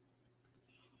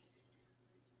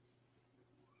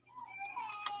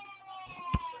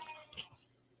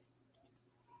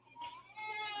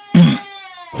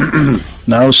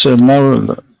 now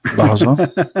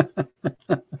لحظة.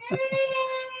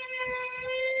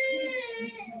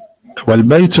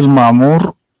 والبيت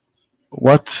المعمور.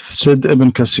 What said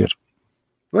Ibn Kathir?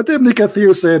 What Ibn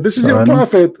Kathir said? This is your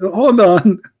prophet. Hold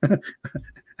on.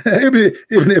 Even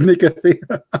Ibn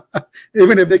Kathir,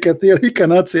 even Ibn Kathir, he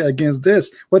cannot say against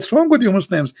this. What's wrong with you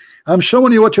Muslims? I'm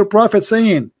showing you what your prophet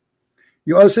saying.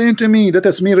 You are saying to me that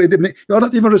you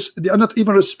are not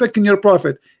even respecting your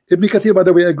prophet. Ibn Kathir, by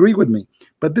the way, agree with me,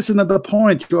 but this is not the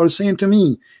point. You are saying to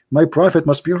me my prophet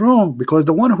must be wrong, because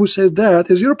the one who says that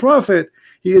is your prophet.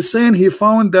 He is saying he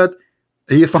found the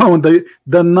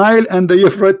Nile and the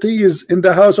Euphrates in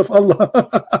the house of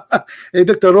Allah. Hey,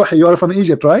 Dr. Rohi, you are from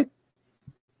Egypt, right?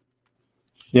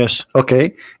 Yes.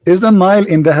 Okay. Is the Nile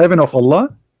in the heaven of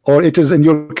Allah, or it is in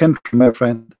your country, my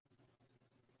friend?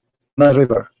 Nile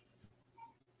River.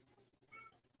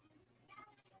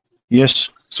 Yes.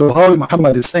 So how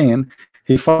Muhammad is saying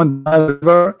he found Nile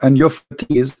River and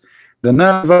Euphrates. The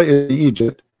Nile River is in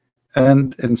Egypt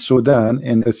and in Sudan,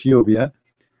 in Ethiopia,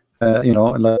 you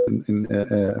know, like in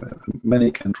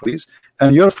many countries,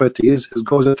 and Euphrates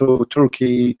goes to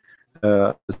Turkey,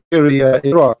 Syria,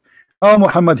 Iraq. How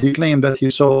Muhammad he claimed that he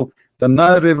saw the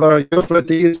Nile River,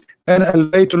 Euphrates, and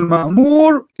Al-Bayt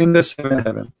Al-Ma'mur in the seventh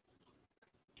heaven.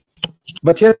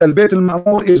 But yet Al-Bayt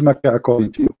Al-Ma'mur is Makkah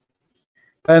according to you,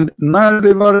 and Nile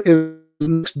River is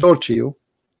next door to you.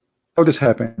 How this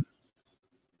happened?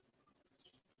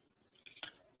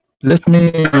 Let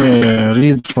me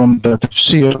read from the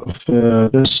tafsir of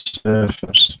this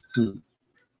verse.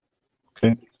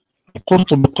 Okay.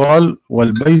 القرطبي قال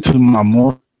والبيت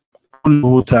المعمور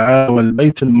قوله تعالى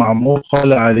والبيت المعمور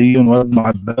قال علي وابن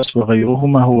عباس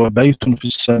وغيرهما هو بيت في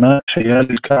السماء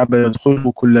حيال الكعبة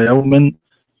يدخله كل يوم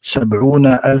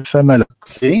 70,000 ملك.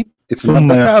 See, it's not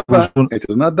the Kaaba. It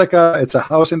is not the Kaaba. It's a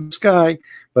house in the sky.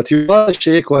 But you are a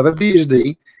Sheikh who have a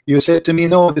PhD. You said to me,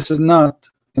 no, this is not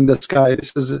in the sky.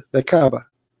 This is the Kaaba.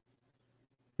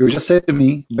 You just said to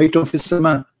me, Baytun fi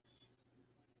sama.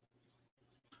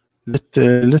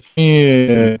 Let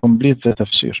me complete the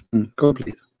tafsir.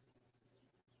 Complete.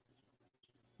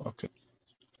 Okay.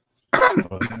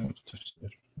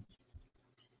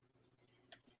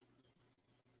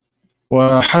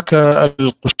 وحكى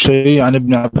القشيري عن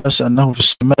ابن عباس أنه في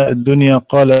السماء الدنيا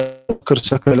قال بكر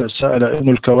سأل ابن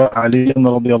الكواء علي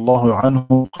رضي الله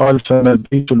عنه قال فما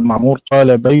البيت المعمور؟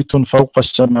 قال بيت فوق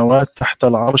السماوات تحت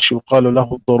العرش يقال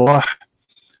له الضراح،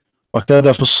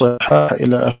 وكذا في الصحاح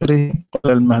إلى آخره.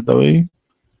 قال المهدوي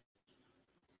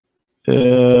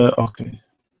okay.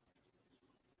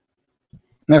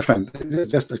 My friend,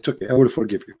 just it's okay. I will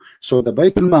forgive you. So the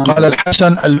Bayt al-Ma'mur. قال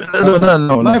الحسن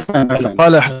My friend.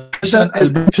 قال الحسن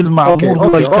البيت المعمور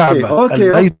هو الكعبة،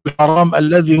 البيت الحرام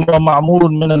الذي هو معمور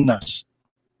من الناس.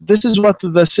 This is what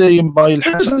the saying by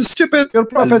الحسن. This is stupid. Your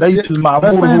prophet. البيت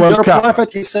المعمور هو الكعبة. Your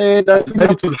prophet he said that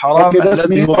البيت الحرام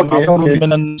الذي هو معمور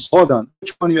من الناس. Hold on.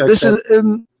 Which one you accept? This is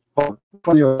in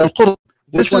القرآن.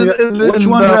 Which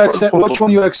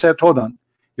one you accept? Hold on.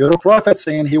 Your prophet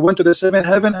saying he went to the seventh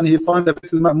heaven and he found the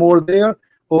Bayt al-Ma'mur there,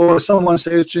 or someone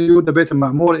says to you the Bayt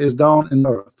al-Ma'mur is down in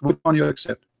earth. Which one you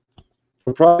accept?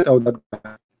 Your prophet or that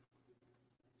guy?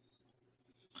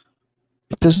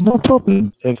 It is no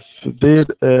problem if they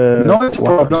no, it's a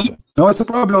problem. No, it's a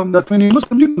problem that when you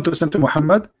Muslim you don't listen to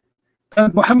Muhammad,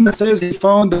 and Muhammad says he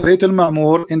found the Bayt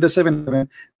al-Ma'mur in the seventh heaven.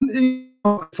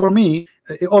 For me,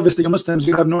 obviously Muslims,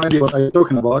 you have no idea what I'm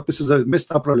talking about. This is a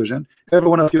messed up religion. Every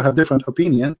one of you have different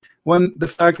opinion. When the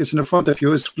fact is in front of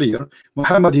you is clear.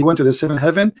 Muhammad, he went to the seventh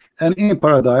heaven, and in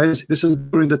paradise, this is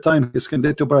during the time he's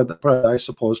condemned to paradise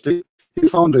supposedly, he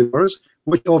found rivers,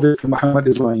 which obviously Muhammad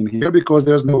is lying here because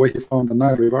there's no way he found the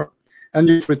Nile River, and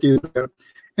Euphrates there.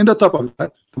 In the top of that,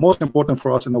 the most important for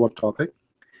us in our topic,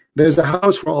 there's a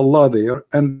house for Allah there,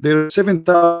 and there are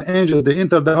 7,000 angels. They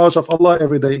enter the house of Allah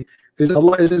every day. Is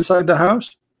Allah is inside the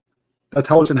house? That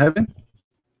house in heaven?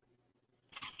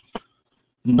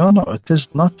 No, it is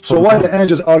not. So why the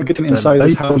angels are getting inside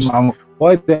this house?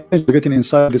 Why the angels getting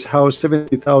inside this house?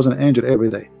 70,000 angels every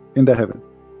day in the heaven.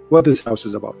 What this house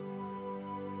is about?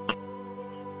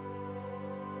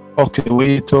 Okay,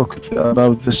 we talked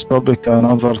about this topic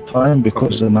another time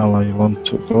because now I want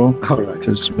to go. All right. It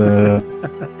is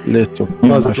late to me,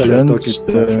 my friends.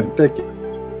 Thank you.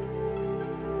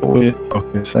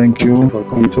 Okay, thank you.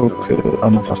 We talk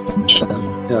another time.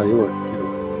 Yeah, you're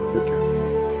welcome.